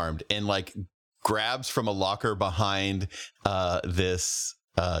going armed, and like grabs from a locker behind this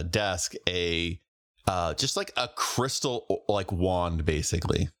desk just like a crystal like wand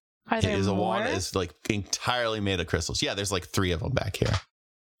basically. Are there It is a more? wand that is like entirely made of crystals. Yeah, there's like 3 of them back here.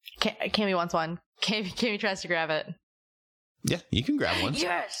 Cammy wants one. Cammy tries to grab it. Yeah, you can grab one.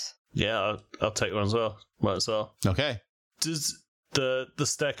 Yes. Yeah, I'll take one as well. Might as well. Okay. Does the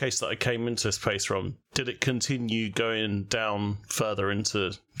staircase that I came into this place from, did it continue going down further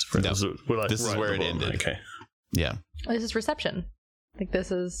into... No. We're like This is right where at the it bottom. ended. Okay. Yeah. This is reception. Like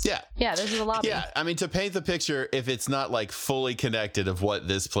this is... Yeah, this is a lobby. Yeah, I mean, to paint the picture, if it's not like fully connected of what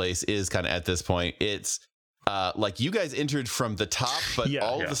this place is kind of at this point, it's like you guys entered from the top, but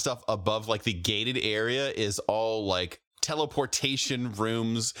all of the stuff above like the gated area is all like teleportation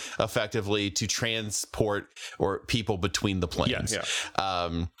rooms effectively to transport or people between the planes.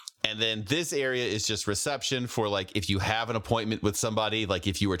 And then this area is just reception for like if you have an appointment with somebody, like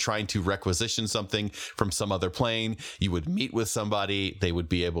if you were trying to requisition something from some other plane, you would meet with somebody, they would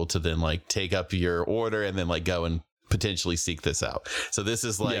be able to then like take up your order and then like go and potentially seek this out. So this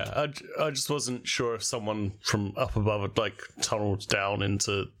is like... Yeah, I just wasn't sure if someone from up above had like tunneled down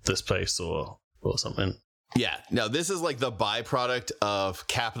into this place or something. Yeah, no, this is like the byproduct of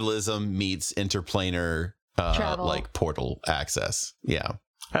capitalism meets interplanar like portal access. Yeah.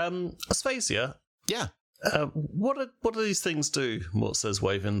 Aspasia. Yeah. What do these things do? Mort says,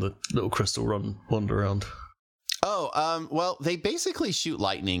 waving the little crystal wander around. Oh, well, they basically shoot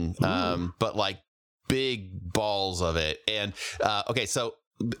lightning, but like big balls of it. And okay, so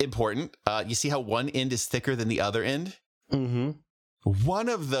important. You see how one end is thicker than the other end? Mm-hmm. One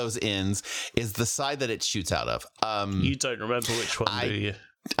of those ends is the side that it shoots out of. You don't remember which one, do you?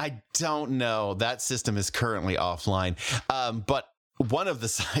 I don't know. That system is currently offline. But one of the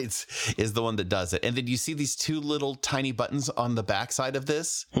sides is the one that does it. And then you see these 2 little tiny buttons on the back side of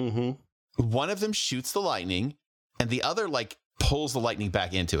this. Mm-hmm. One of them shoots the lightning and the other like pulls the lightning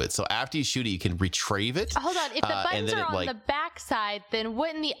back into it. So after you shoot it, you can retrieve it. Hold on. If the buttons are on the back side, then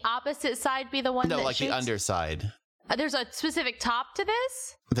wouldn't the opposite side be the one that like shoots? the underside. There's a specific top to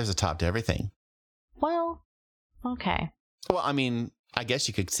this? There's a top to everything. Well, okay. Well, I mean, I guess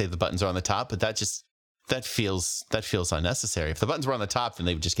you could say the buttons are on the top, but that feels unnecessary. If the buttons were on the top, then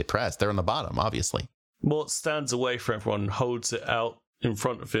they would just get pressed. They're on the bottom, obviously. Mort stands away from everyone, holds it out in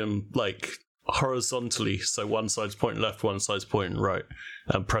front of him, like horizontally, so one side's pointing left, one side's pointing right,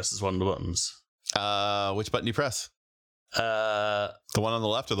 and presses one of the buttons. Which button do you press? The one on the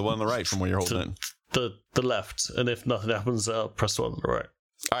left or the one on the right from where you're holding it? The left, and if nothing happens, I'll press the one on the right.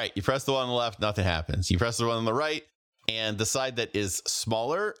 All right, you press the one on the left, nothing happens. You press the one on the right, and the side that is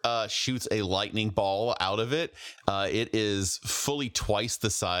smaller shoots a lightning ball out of it. It is fully twice the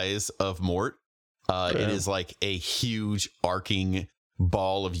size of Mort. It is like a huge arcing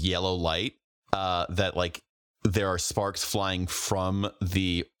ball of yellow light that like there are sparks flying from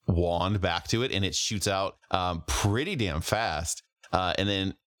the wand back to it, and it shoots out pretty damn fast. And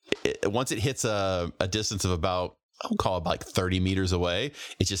then once it hits a distance of about, I'll call it like 30 meters away,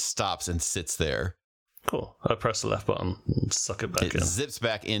 it just stops and sits there. Cool. I press the left button and suck it back in. It zips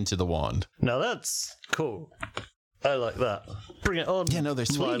back into the wand. Now that's cool. I like that. Bring it on. Yeah, no, they're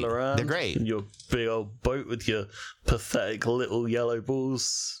Flying sweet. around They're great. in your big old boat with your pathetic little yellow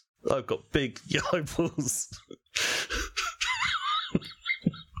balls. I've got big yellow balls.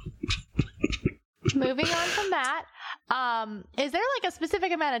 Moving on from that, Is there like a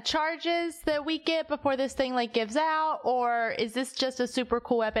specific amount of charges that we get before this thing like gives out, or is this just a super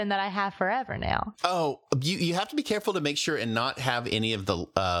cool weapon that I have forever now? Oh, you have to be careful to make sure and not have any of the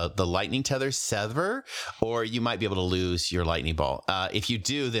lightning tethers sever, or you might be able to lose your lightning ball. If you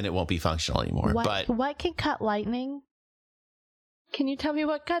do, then it won't be functional anymore. What can cut lightning? Can you tell me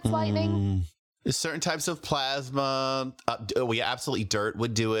what cuts lightning? Certain types of plasma. Absolutely, dirt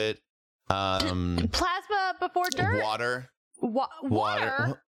would do it. Plasma before dirt? Water.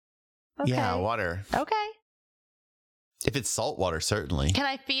 Water? Okay. Yeah, water. Okay. If it's salt water, certainly. Can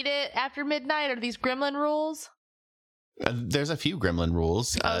I feed it after midnight? Are these gremlin rules? There's a few gremlin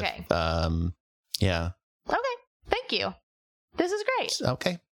rules. Okay. Yeah. Okay. Thank you. This is great.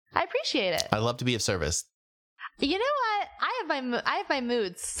 Okay. I appreciate it. I love to be of service. You know what? I have my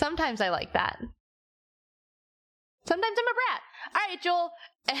moods. Sometimes I like that. Sometimes I'm a brat. All right, Jewel.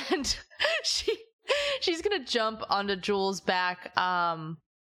 And she's gonna jump onto Jewel's back,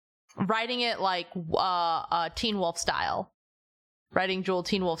 riding it like Teen Wolf style. Riding Jewel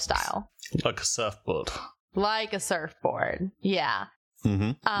Teen Wolf style. Like a surfboard. Like a surfboard. Yeah.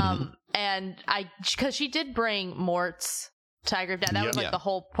 Mm-hmm. And because she did bring Mort's tiger down. That was like the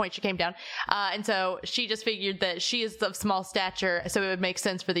whole point she came down. And so she just figured that she is of small stature, so it would make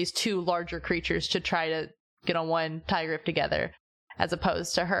sense for these two larger creatures to try to get on one tiger together, as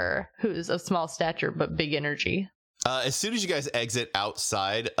opposed to her, who's of small stature but big energy. As soon as you guys exit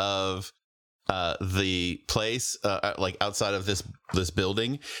outside of the place, like outside of this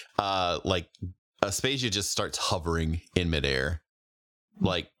building, like Aspasia just starts hovering in midair,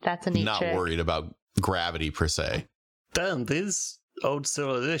 like that's a neat not trick. Worried about gravity per se. Damn, these old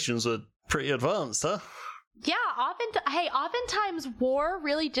civilizations were pretty advanced, huh? Yeah, oftentimes war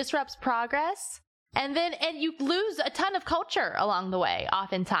really disrupts progress. And you lose a ton of culture along the way,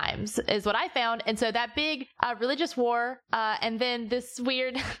 oftentimes, is what I found. And so that big religious war, and then this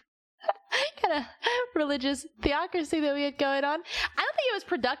weird kind of religious theocracy that we had going on, I don't think it was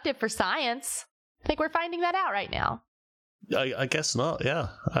productive for science. I think we're finding that out right now. I guess not, yeah.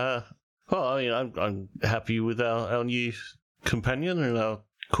 Well, I mean, I'm happy with our new companion and our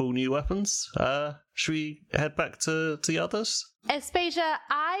cool new weapons. Should we head back to the others? Aspasia,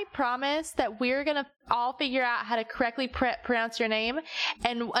 I promise that we're going to all figure out how to correctly pronounce your name,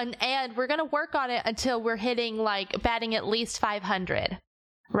 and we're going to work on it until we're hitting, like, batting at least 500,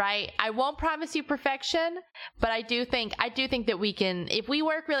 right? I won't promise you perfection, but I do think that we can, if we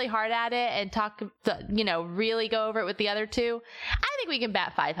work really hard at it and talk, really go over it with the other two, I think we can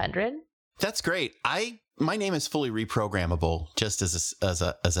bat 500. That's great. My name is fully reprogrammable, just as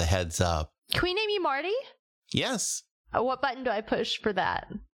a heads up. Can we name you Marty? Yes. What button do I push for that?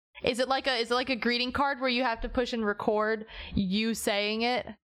 Is it like a greeting card where you have to push and record you saying it,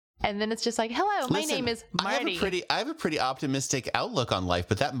 and then it's just like, "Hello, my name is Marty." I have a pretty optimistic outlook on life,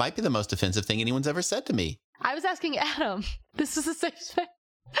 but that might be the most offensive thing anyone's ever said to me. I was asking Adam. This is a safe space.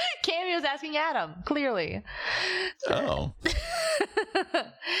 Cammy was asking Adam. Clearly. Oh.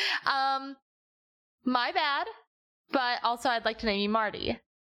 My bad. But also, I'd like to name you Marty.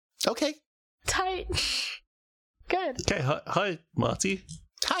 Okay. Tight. Good. Okay, hi, Marty.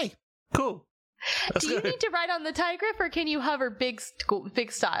 Hi. Cool. Do you need to ride on the Tigriff, or can you hover big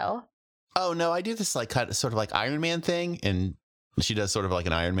style? Oh no, I do this like sort of like Iron Man thing, and she does sort of like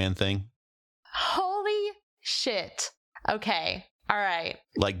an Iron Man thing. Holy shit. Okay. All right.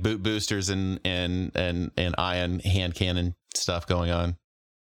 Like boot boosters and ion hand cannon stuff going on.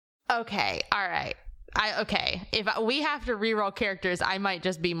 Okay. All right. If we have to reroll characters, I might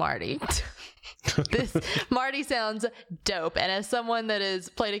just be Marty. This Marty sounds dope, and as someone that has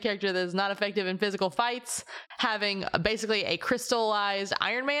played a character that is not effective in physical fights, having basically a crystallized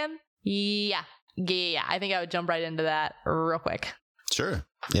Iron Man, yeah, I think I would jump right into that real quick. Sure.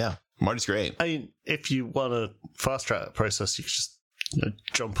 Yeah. Marty's great. I mean, if you want to fast track that process, you can just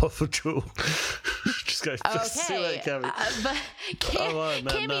jump off a Jewel. Just go. See you later, Cammy. But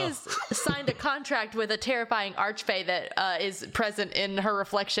Cammy has signed a contract with a terrifying archfey that is present in her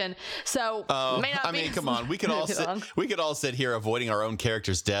reflection. So, come on. We could all sit here avoiding our own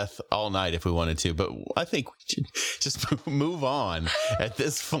character's death all night if we wanted to, but I think we should just move on at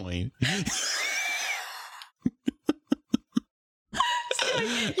this point.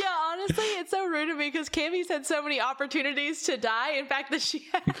 Yeah, honestly, it's so rude of me because Cammy's had so many opportunities to die. In fact, that she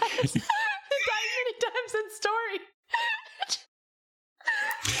has died many times in story.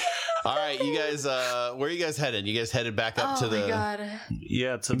 All right, you guys, where are you guys headed? You guys headed back up to the...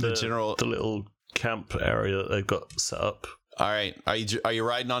 Yeah, to the little camp area that they've got set up. All right, are you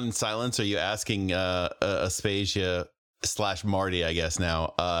riding on in silence? Or are you asking Aspasia slash Marty, I guess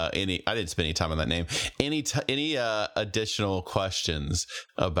now. I didn't spend any time on that name. Any additional questions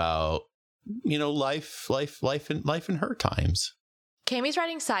about life in her times? Kami's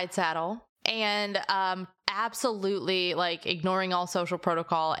riding side saddle and absolutely like ignoring all social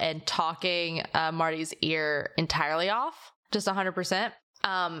protocol and talking Marty's ear entirely off, just 100%.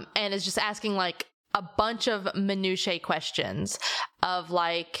 And is just asking like a bunch of minutiae questions of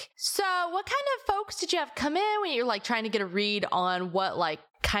like, so what kind of folks did you have come in when you're like trying to get a read on what like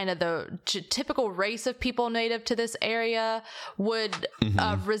kind of the typical race of people native to this area would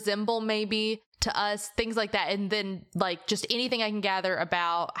resemble maybe to us, things like that. And then like just anything I can gather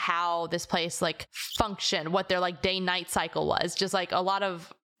about how this place like functioned, what their like day night cycle was, just like a lot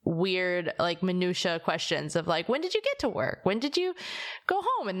of weird like minutia questions of like, when did you get to work? When did you go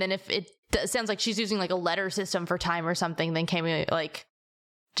home? And then if it sounds like she's using like a letter system for time or something, then Kami like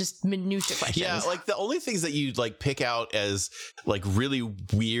just minutia questions. Yeah, like the only things that you like pick out as like really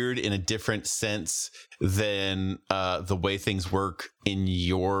weird in a different sense than the way things work in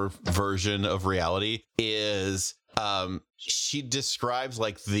your version of reality is she describes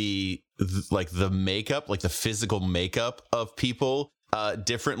like the makeup, like the physical makeup of people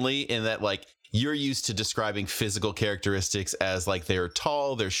differently, in that like you're used to describing physical characteristics as like they're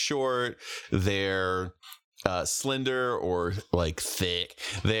tall, they're short, they're slender or like thick.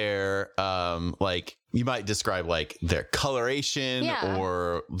 They're like you might describe like their coloration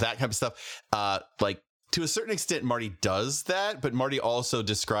or that kind of stuff. Like to a certain extent, Marty does that, but Marty also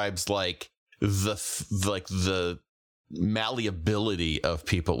describes like the malleability of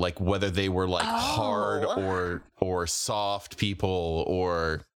people, like whether they were like hard or soft people,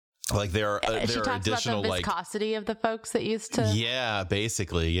 or like there are additional about the viscosity of the folks that used to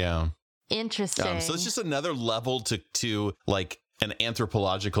basically interesting. So it's just another level to like an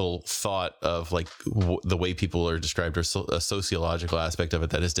anthropological thought of like the way people are described, or a sociological aspect of it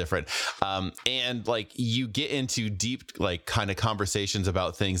that is different. And like you get into deep like kind of conversations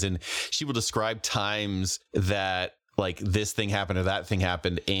about things, and she will describe times that like this thing happened or that thing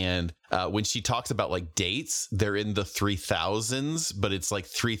happened. And when she talks about like dates, they're in the 3000s, but it's like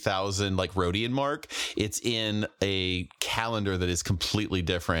 3000 like Rhodian mark. It's in a calendar that is completely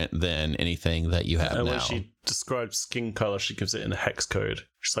different than anything that you have now. When she describes skin color, she gives it in a hex code.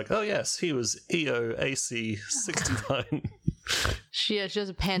 She's like, oh yes, he was EOAC 69. She has just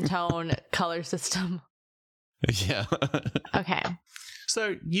a Pantone color system. Yeah. Okay.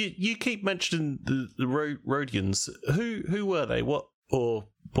 So you keep mentioning the Rhodians. Who were they? What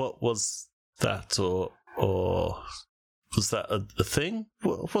was that? Or was that a thing?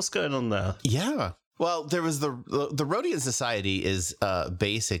 What's going on there? Yeah. Well, there was the Rhodian Society is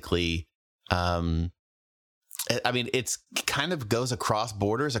basically, I mean, it's kind of goes across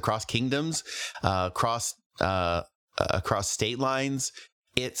borders, across kingdoms, across state lines.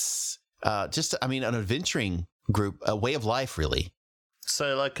 It's just, I mean, an adventuring group, a way of life, really.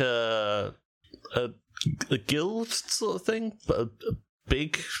 So like a guild sort of thing, but a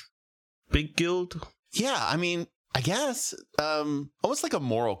big guild. Yeah, I mean, I guess almost like a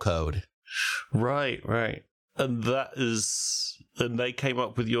moral code. Right. And they came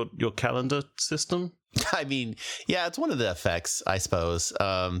up with your calendar system. I mean, yeah, it's one of the effects, I suppose.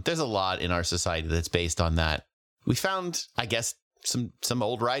 There's a lot in our society that's based on that. We found, I guess, some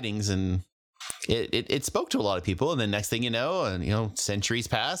old writings, and it spoke to a lot of people, and then next thing you know, centuries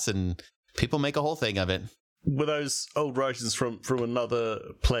pass and people make a whole thing of it. Were those old writings from another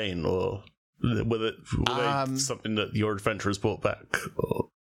plane, or were they something that your adventurers brought back, or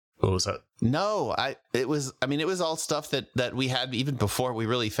was that? No, it was all stuff that we had even before we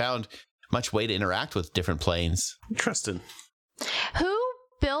really found much way to interact with different planes. Interesting. Who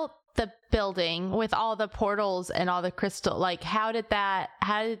built the building with all the portals and all the crystal? Like,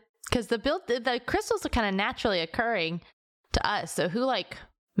 because the crystals are kind of naturally occurring to us. So who like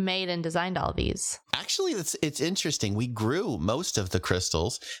made and designed all these? Actually, it's interesting. We grew most of the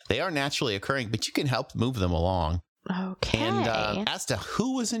crystals. They are naturally occurring, but you can help move them along. Okay. And as to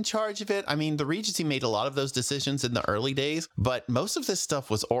who was in charge of it, I mean, the Regency made a lot of those decisions in the early days, but most of this stuff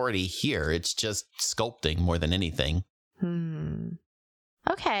was already here. It's just sculpting more than anything.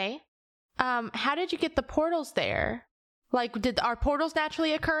 Okay. How did you get the portals there? Like, are portals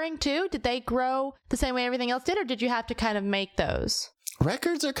naturally occurring too? Did they grow the same way everything else did, or did you have to kind of make those?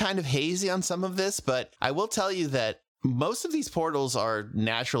 Records are kind of hazy on some of this, but I will tell you that most of these portals are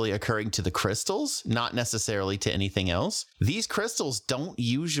naturally occurring to the crystals, not necessarily to anything else. These crystals don't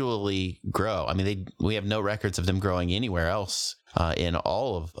usually grow. I mean, we have no records of them growing anywhere else in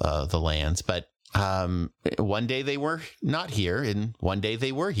all of the lands, but one day they were not here, and one day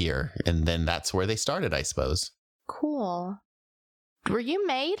they were here, and then that's where they started, I suppose. Cool. Were you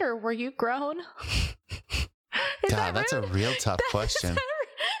made or were you grown? God, that's a real tough question.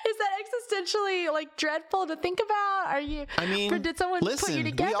 Is that existentially like dreadful to think about? Are you? I mean, or did someone listen, put you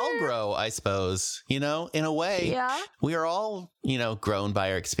together? we all grow, I suppose. You know, in a way, Yeah. we are all, grown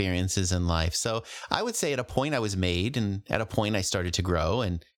by our experiences in life. So I would say at a point I was made, and at a point I started to grow,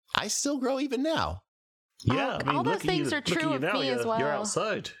 and I still grow even now. Yeah, I mean, all those look at things you, are look at true you of now. me as well. You're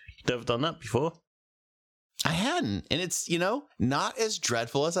outside. You've never done that before. I hadn't, and it's not as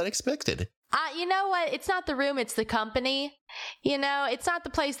dreadful as I'd expected. You know what? It's not the room, it's the company. It's not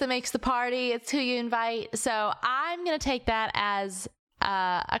the place that makes the party, it's who you invite. So I'm going to take that as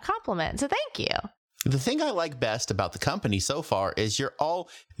a compliment. So thank you. The thing I like best about the company so far is you're all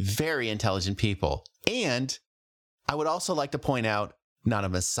very intelligent people. And I would also like to point out, not a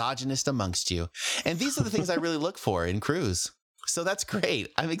misogynist amongst you. And these are the things I really look for in crews. So that's great.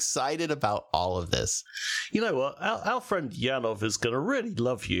 I'm excited about all of this. You know what? Our friend Yanov is going to really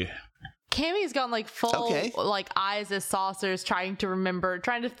love you. Cammy's gone like full, like eyes as saucers, trying to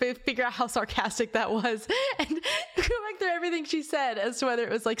figure out how sarcastic that was, and go back through everything she said as to whether it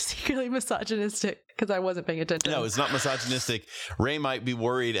was like secretly misogynistic, because I wasn't paying attention. No, it's not misogynistic. Ray might be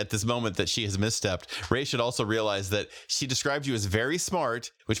worried at this moment that she has misstepped. Ray should also realize that she described you as very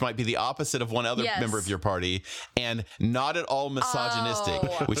smart, which might be the opposite of one other member of your party, and not at all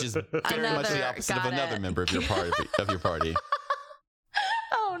misogynistic, which is very much the opposite of another member of your party.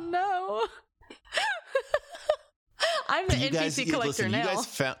 Oh no. I'm the NPC collector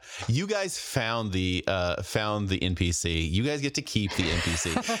now. You guys found the NPC. You guys get to keep the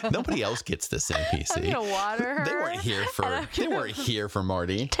NPC. Nobody else gets this NPC. I'm gonna water her. They weren't here for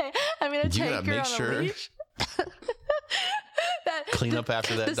Marty. I'm gonna take her make on sure. a leash. Clean up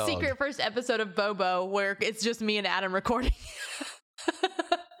after that dog. The secret first episode of Bobo where it's just me and Adam recording.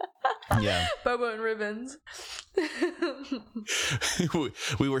 Yeah. Bobo and Ribbons.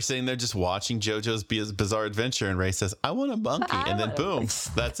 We were sitting there just watching JoJo's Bizarre Adventure, and Ray says, "I want a monkey," and then boom,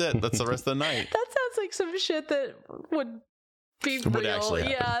 that's it. That's the rest of the night. That sounds like some shit that would be real. Actually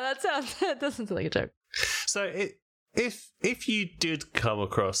happen. Yeah, that doesn't sound like a joke. So if you did come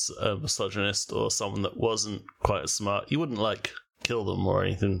across a misogynist or someone that wasn't quite as smart, you wouldn't like kill them or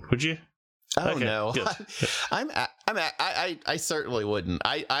anything, would you? Oh okay, no, good. I certainly wouldn't.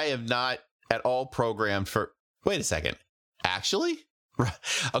 I am not at all programmed for. Wait a second, actually,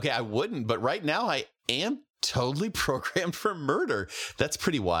 okay, I wouldn't. But right now, I am totally programmed for murder. That's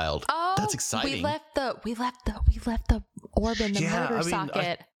pretty wild. Oh, that's exciting. We left the orb in the murder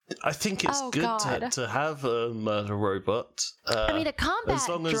socket. I think it's good to have a murder robot. A combat as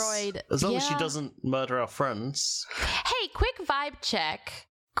long droid. As long as she doesn't murder our friends. Hey, quick vibe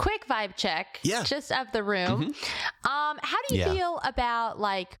check. Yeah. Just of the room. Mm-hmm. How do you feel about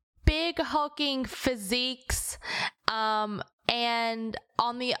like big hulking physiques? And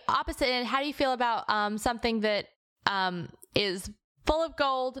on the opposite end, how do you feel about something that is full of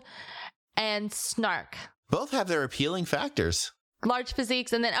gold and snark? Both have their appealing factors. Large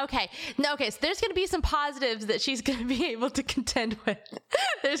physiques, and then so there's going to be some positives that she's going to be able to contend with.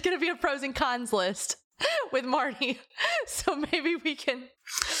 There's going to be a pros and cons list with Marty, so maybe we can.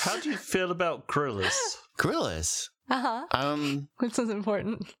 How do you feel about gorillas? Gorillas? This is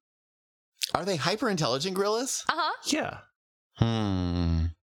important. Are they hyper intelligent gorillas? Yeah.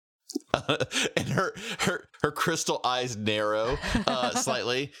 And her crystal eyes narrow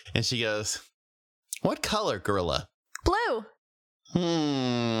slightly, and she goes, "What color gorilla?" Blue.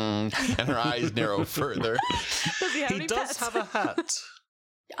 And her eyes narrow further. Does he have any does pets? have a hat.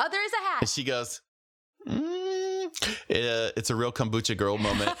 Oh, there is a hat. And she goes, it's a real kombucha girl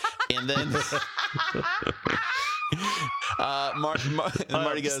moment. And then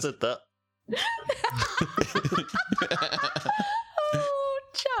Marty goes, that. Oh,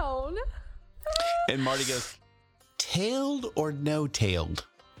 Joan. And Marty goes, tailed or no tailed?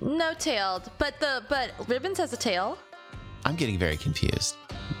 No tailed, but Ribbons has a tail. I'm getting very confused.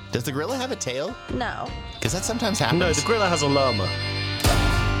 Does the gorilla have a tail? No. Because that sometimes happens. No, the gorilla has a llama.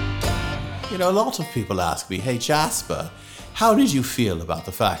 You know, a lot of people ask me, hey Jasper, how did you feel about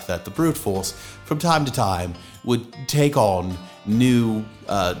the fact that the brute force from time to time would take on new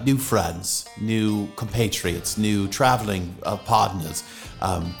friends, new compatriots, new traveling partners,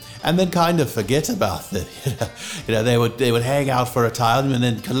 and then kind of forget about them? They would hang out for a time and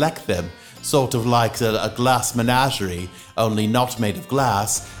then collect them, sort of like a glass menagerie, only not made of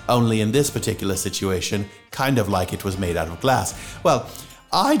glass, only in this particular situation, kind of like it was made out of glass. Well,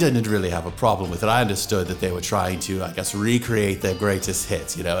 I didn't really have a problem with it. I understood that they were trying to, I guess, recreate their greatest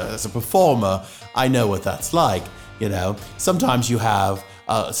hits. As a performer, I know what that's like. Sometimes you have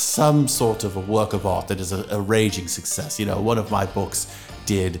some sort of a work of art that is a raging success. You know, one of my books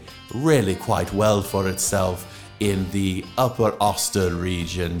did really quite well for itself in the Upper Oster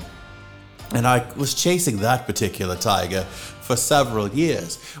region. And I was chasing that particular tiger for several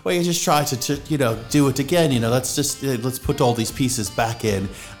years, where you just try to do it again. You know, let's put all these pieces back in,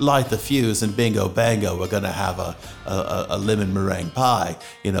 light the fuse, and bingo bango, we're gonna have a lemon meringue pie,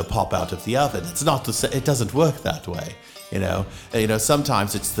 pop out of the oven. It's not it doesn't work that way. You know,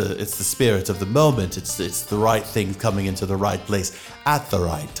 sometimes it's the spirit of the moment. It's the right thing coming into the right place at the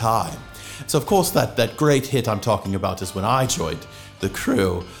right time. So of course that great hit I'm talking about is when I joined the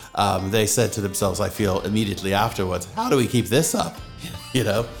crew. They said to themselves, I feel immediately afterwards, how do we keep this up?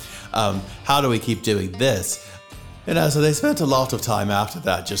 How do we keep doing this? So they spent a lot of time after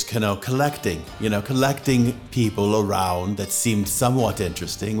that just collecting people around that seemed somewhat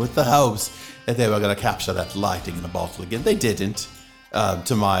interesting, with the hopes that they were going to capture that lightning in a bottle again. They didn't,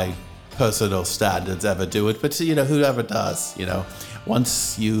 to my personal standards, ever do it, but whoever does,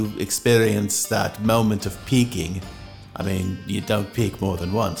 once you experience that moment of peaking, I mean, you don't peak more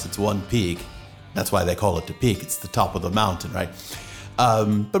than once. It's one peak. That's why they call it the peak. It's the top of the mountain, right?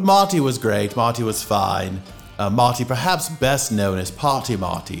 But Marty was great. Marty was fine. Marty, perhaps best known as Party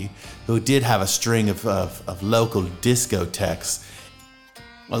Marty, who did have a string of local discotheques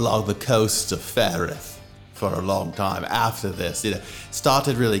along the coast of Ferrith for a long time after this.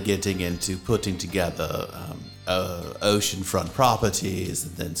 Started really getting into putting together oceanfront properties,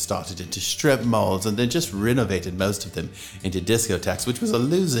 and then started into strip malls, and then just renovated most of them into discotheques, which was a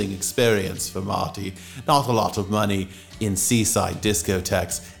losing experience for Marty. Not a lot of money in seaside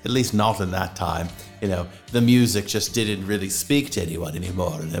discotheques, at least not in that time. The music just didn't really speak to anyone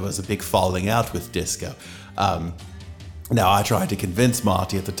anymore, and there was a big falling out with disco. Now, I tried to convince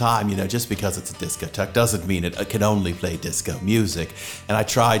Marty at the time, just because it's a discotheque doesn't mean it can only play disco music. And I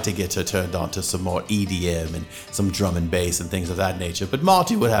tried to get her turned on to some more EDM and some drum and bass and things of that nature. But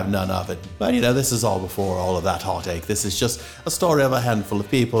Marty would have none of it. But, this is all before all of that heartache. This is just a story of a handful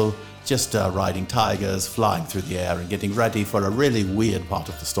of people just riding tigers, flying through the air, and getting ready for a really weird part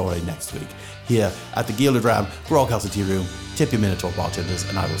of the story next week. Here at the Gilded Ram, Groghouse and Tea Room, tip your Minotaur bartenders,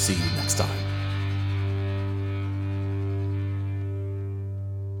 and I will see you next time.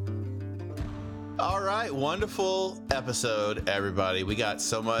 Wonderful episode, everybody. We got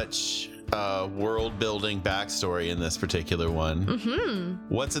so much world building backstory in this particular one.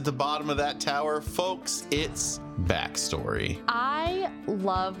 Mm-hmm. What's at the bottom of that tower, folks? It's backstory. I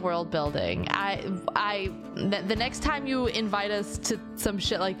love world building. The next time you invite us to some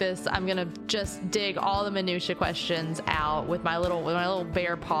shit like this, I'm gonna just dig all the minutia questions out with my little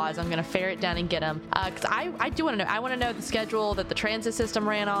bear paws. I'm gonna ferret down and get them, because I do want to know. I want to know the schedule that the transit system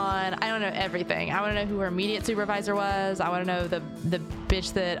ran on. I want to know everything. I want to know who her immediate supervisor was. I want to know the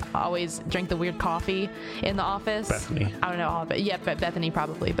bitch that always drank the weird coffee in the office. Bethany. I don't know all of it. Yeah, but Bethany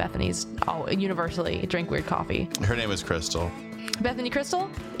probably. Bethany's universally drink weird coffee. Her name is Crystal. Bethany Crystal?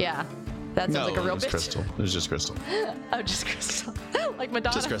 Yeah. That sounds like a real bitch. Crystal. It was just Crystal. Oh, just Crystal. Like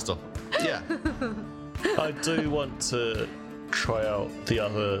Madonna. Just Crystal. Yeah. I do want to try out the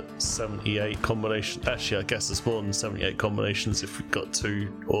other 78 combinations. Actually, I guess it's more than 78 combinations if we've got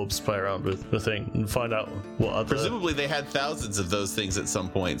 2 orbs to play around with the thing, and find out what other... Presumably they had thousands of those things at some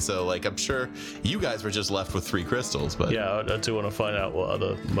point, so I'm sure you guys were just left with 3 crystals, but... Yeah, I do want to find out what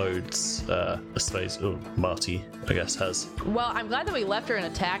other modes Space, or Marty, I guess, has. Well, I'm glad that we left her in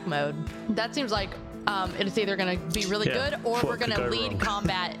attack mode. That seems like it's either going to be really good, or we're going to lead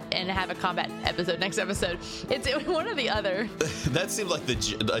combat and have a combat episode next episode. It's one or the other. That seemed like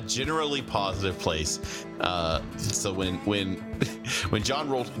a generally positive place. So when John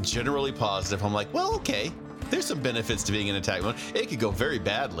rolled generally positive, I'm like, well, okay. There's some benefits to being in attack mode. It could go very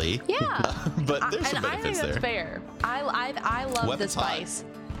badly. Yeah. But there's some benefits there. I think that's fair. I love Weapons the spice.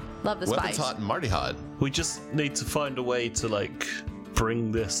 Love the Weapons spice. hot and Marty hot. We just need to find a way to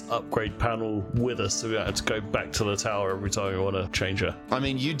bring this upgrade panel with us, so we don't have to go back to the tower every time we want to change her. I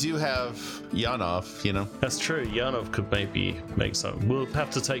mean, you do have Yanov, That's true. Yanov could maybe make something. We'll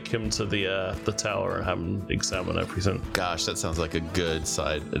have to take him to the tower and have him examine everything. Gosh, that sounds like a good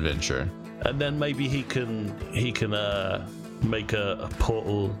side adventure. And then maybe he can make a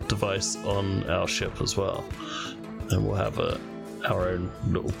portal device on our ship as well, and we'll have our own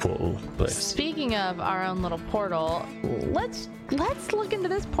little portal place. Speaking of our own little portal, let's look into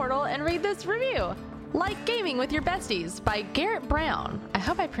this portal and read this review. Like Gaming with Your Besties by Garrett Brown. I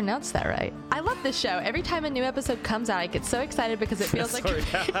hope I pronounced that right. I love this show. Every time a new episode comes out, I get so excited because it feels like... Sorry,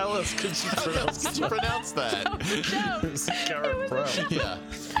 how else could you pronounce that? It's Garrett Brown. Yeah.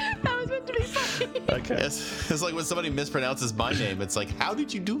 That was meant to be funny. Okay. It's like when somebody mispronounces my name. It's like, how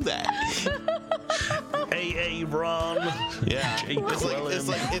did you do that? Ron. Yeah.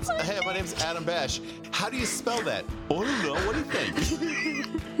 It's Hey, my name's Adam Bash. How do you spell that? Oh, I don't know. What do you think?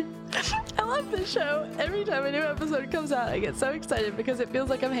 I love this show. Every time a new episode comes out, I get so excited because it feels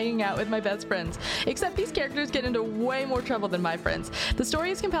like I'm hanging out with my best friends. Except these characters get into way more trouble than my friends. The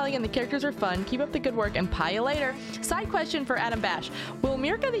story is compelling and the characters are fun. Keep up the good work and pie you later. Side question for Adam Bash. Will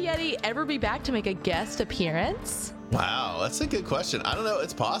Mirka the Yeti ever be back to make a guest appearance? Wow, that's a good question. I don't know.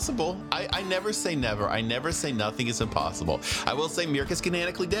 It's possible. I never say never. I never say nothing is impossible. I will say Mirka's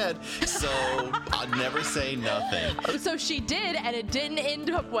canonically dead, so I'll never say nothing. Oh, so she did, and it didn't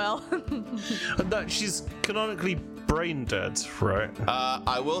end up well. No, she's canonically brain dead, right?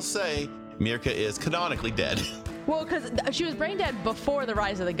 I will say Mirka is canonically dead. Well, because she was brain dead before the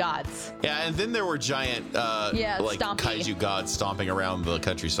Rise of the Gods. Yeah, and then there were giant, like Stompy. kaiju gods stomping around the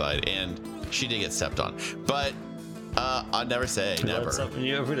countryside, and she did get stepped on. But I'll never say never. Learn something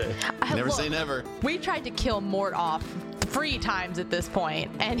new every day. Never Look, say never. We tried to kill Mort off 3 times at this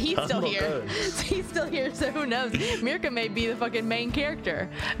point, and he's still not here. going. He's still here, so who knows? Mirka may be the fucking main character.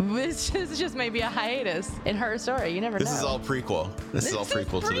 This just may be a hiatus in her story. You never know. This is all prequel. This is all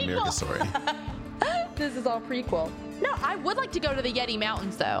prequel to the Mirka story. This is all prequel. No, I would like to go to the Yeti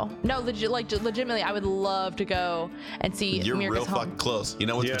Mountains, though. No, legitimately, I would love to go and see You're Mirka's real home. fucking close. You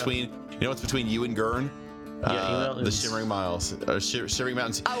know what's Yeah. between you and Gurn? Mountains. The Shimmering Miles, Shimmering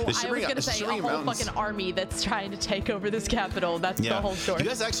Mountains. Oh, The I was Shimmering- gonna say a Shimmering whole Mountains- fucking army that's trying to take over this capital. That's the whole story. You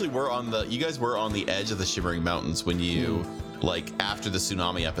guys actually were on the edge of the Shimmering Mountains when you like after the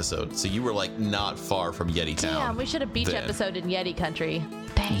tsunami episode. So you were like not far from Yeti Town. Damn, we should have beach then. episode in Yeti country.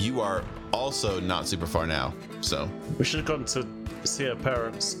 Dang. You are also not super far now. So, We should have gone to see our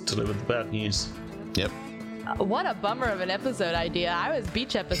parents to deliver the bad news. yep. What a bummer of an episode idea. I was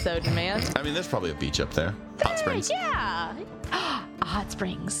beach episode, man. I mean, there's probably a beach up there. Hot Springs. Yeah. Hot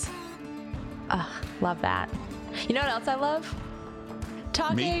Springs. Love that. You know what else I love?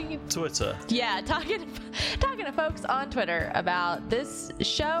 Talking. Twitter. Yeah, talking to folks on Twitter about this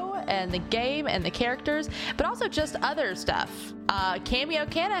show and the game and the characters, but also just other stuff. Cameo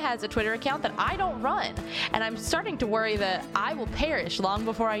Canna has a Twitter account that I don't run, and I'm starting to worry that I will perish long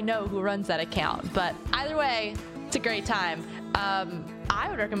before I know who runs that account. But either way, it's a great time. I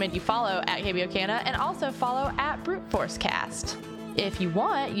would recommend you follow at Cameo Canna and also follow at Brute Force Cast. If you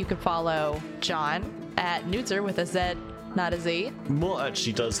want, you could follow John at Nutzer with a Z, not a Z. Mort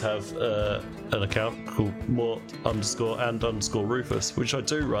actually does have an account called Mort_and_Rufus, which I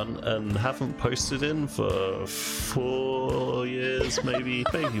do run and haven't posted in for 4 years, maybe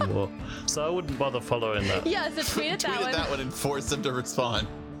more. So I wouldn't bother following that. Yeah, so tweet it that Tweeted one. that one and forced them to respond.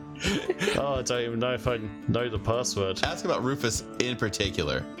 Oh, I don't even know if I know the password. Ask about Rufus in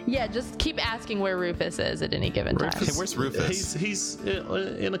particular. Yeah, just keep asking where Rufus is at any given time. Hey, where's Rufus? He's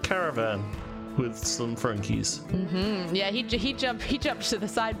in a caravan with some Frankies. Yeah, he jumped to the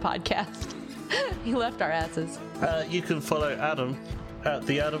side podcast. He left our asses. You can follow Adam at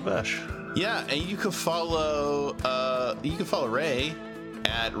the Adam Bash. Yeah, and you can follow Ray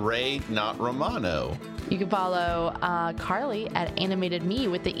at Ray Not Romano. You can follow Carly at Animated Me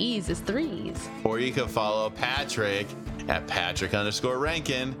with the E's as 3s. Or you can follow Patrick at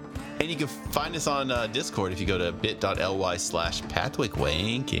Patrick_Rankin. And you can find us on Discord if you go to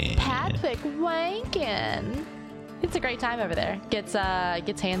bit.ly/PathwickWankin. Patrick Wankin. It's a great time over there. Gets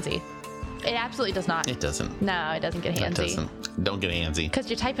handsy. It absolutely does not. It doesn't. No, it doesn't get It handsy. doesn't. Don't get handsy. Because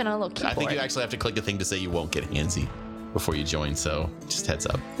you're typing on a little keyboard. I think you actually have to click a thing to say you won't get handsy before you join, so just heads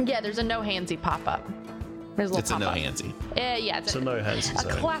up. Yeah, there's a no handsy pop-up. There's a little It's a no pop-up. handsy. Yeah, It's a no handsy A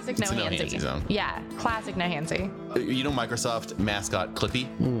zone. classic no It's a no handsy. handsy zone. Yeah, classic no handsy. You know Microsoft mascot Clippy?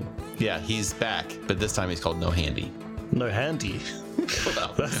 Yeah, he's back, but this time he's called No Handy. No handy.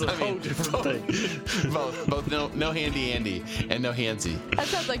 Well, That's a I whole mean, different thing. both no Handy Andy and No Handsy. That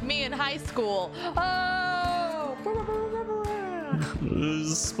sounds like me in high school. Oh!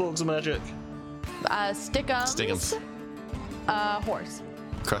 Sporks of magic. Stickums. Stickums. Horse.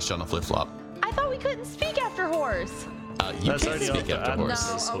 Crushed on a flip flop. I thought we couldn't speak after horse. You That's can only speak after after Adam. horse.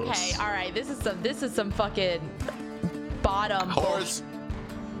 Horse. No, okay, all right. This is some fucking bottom Horse.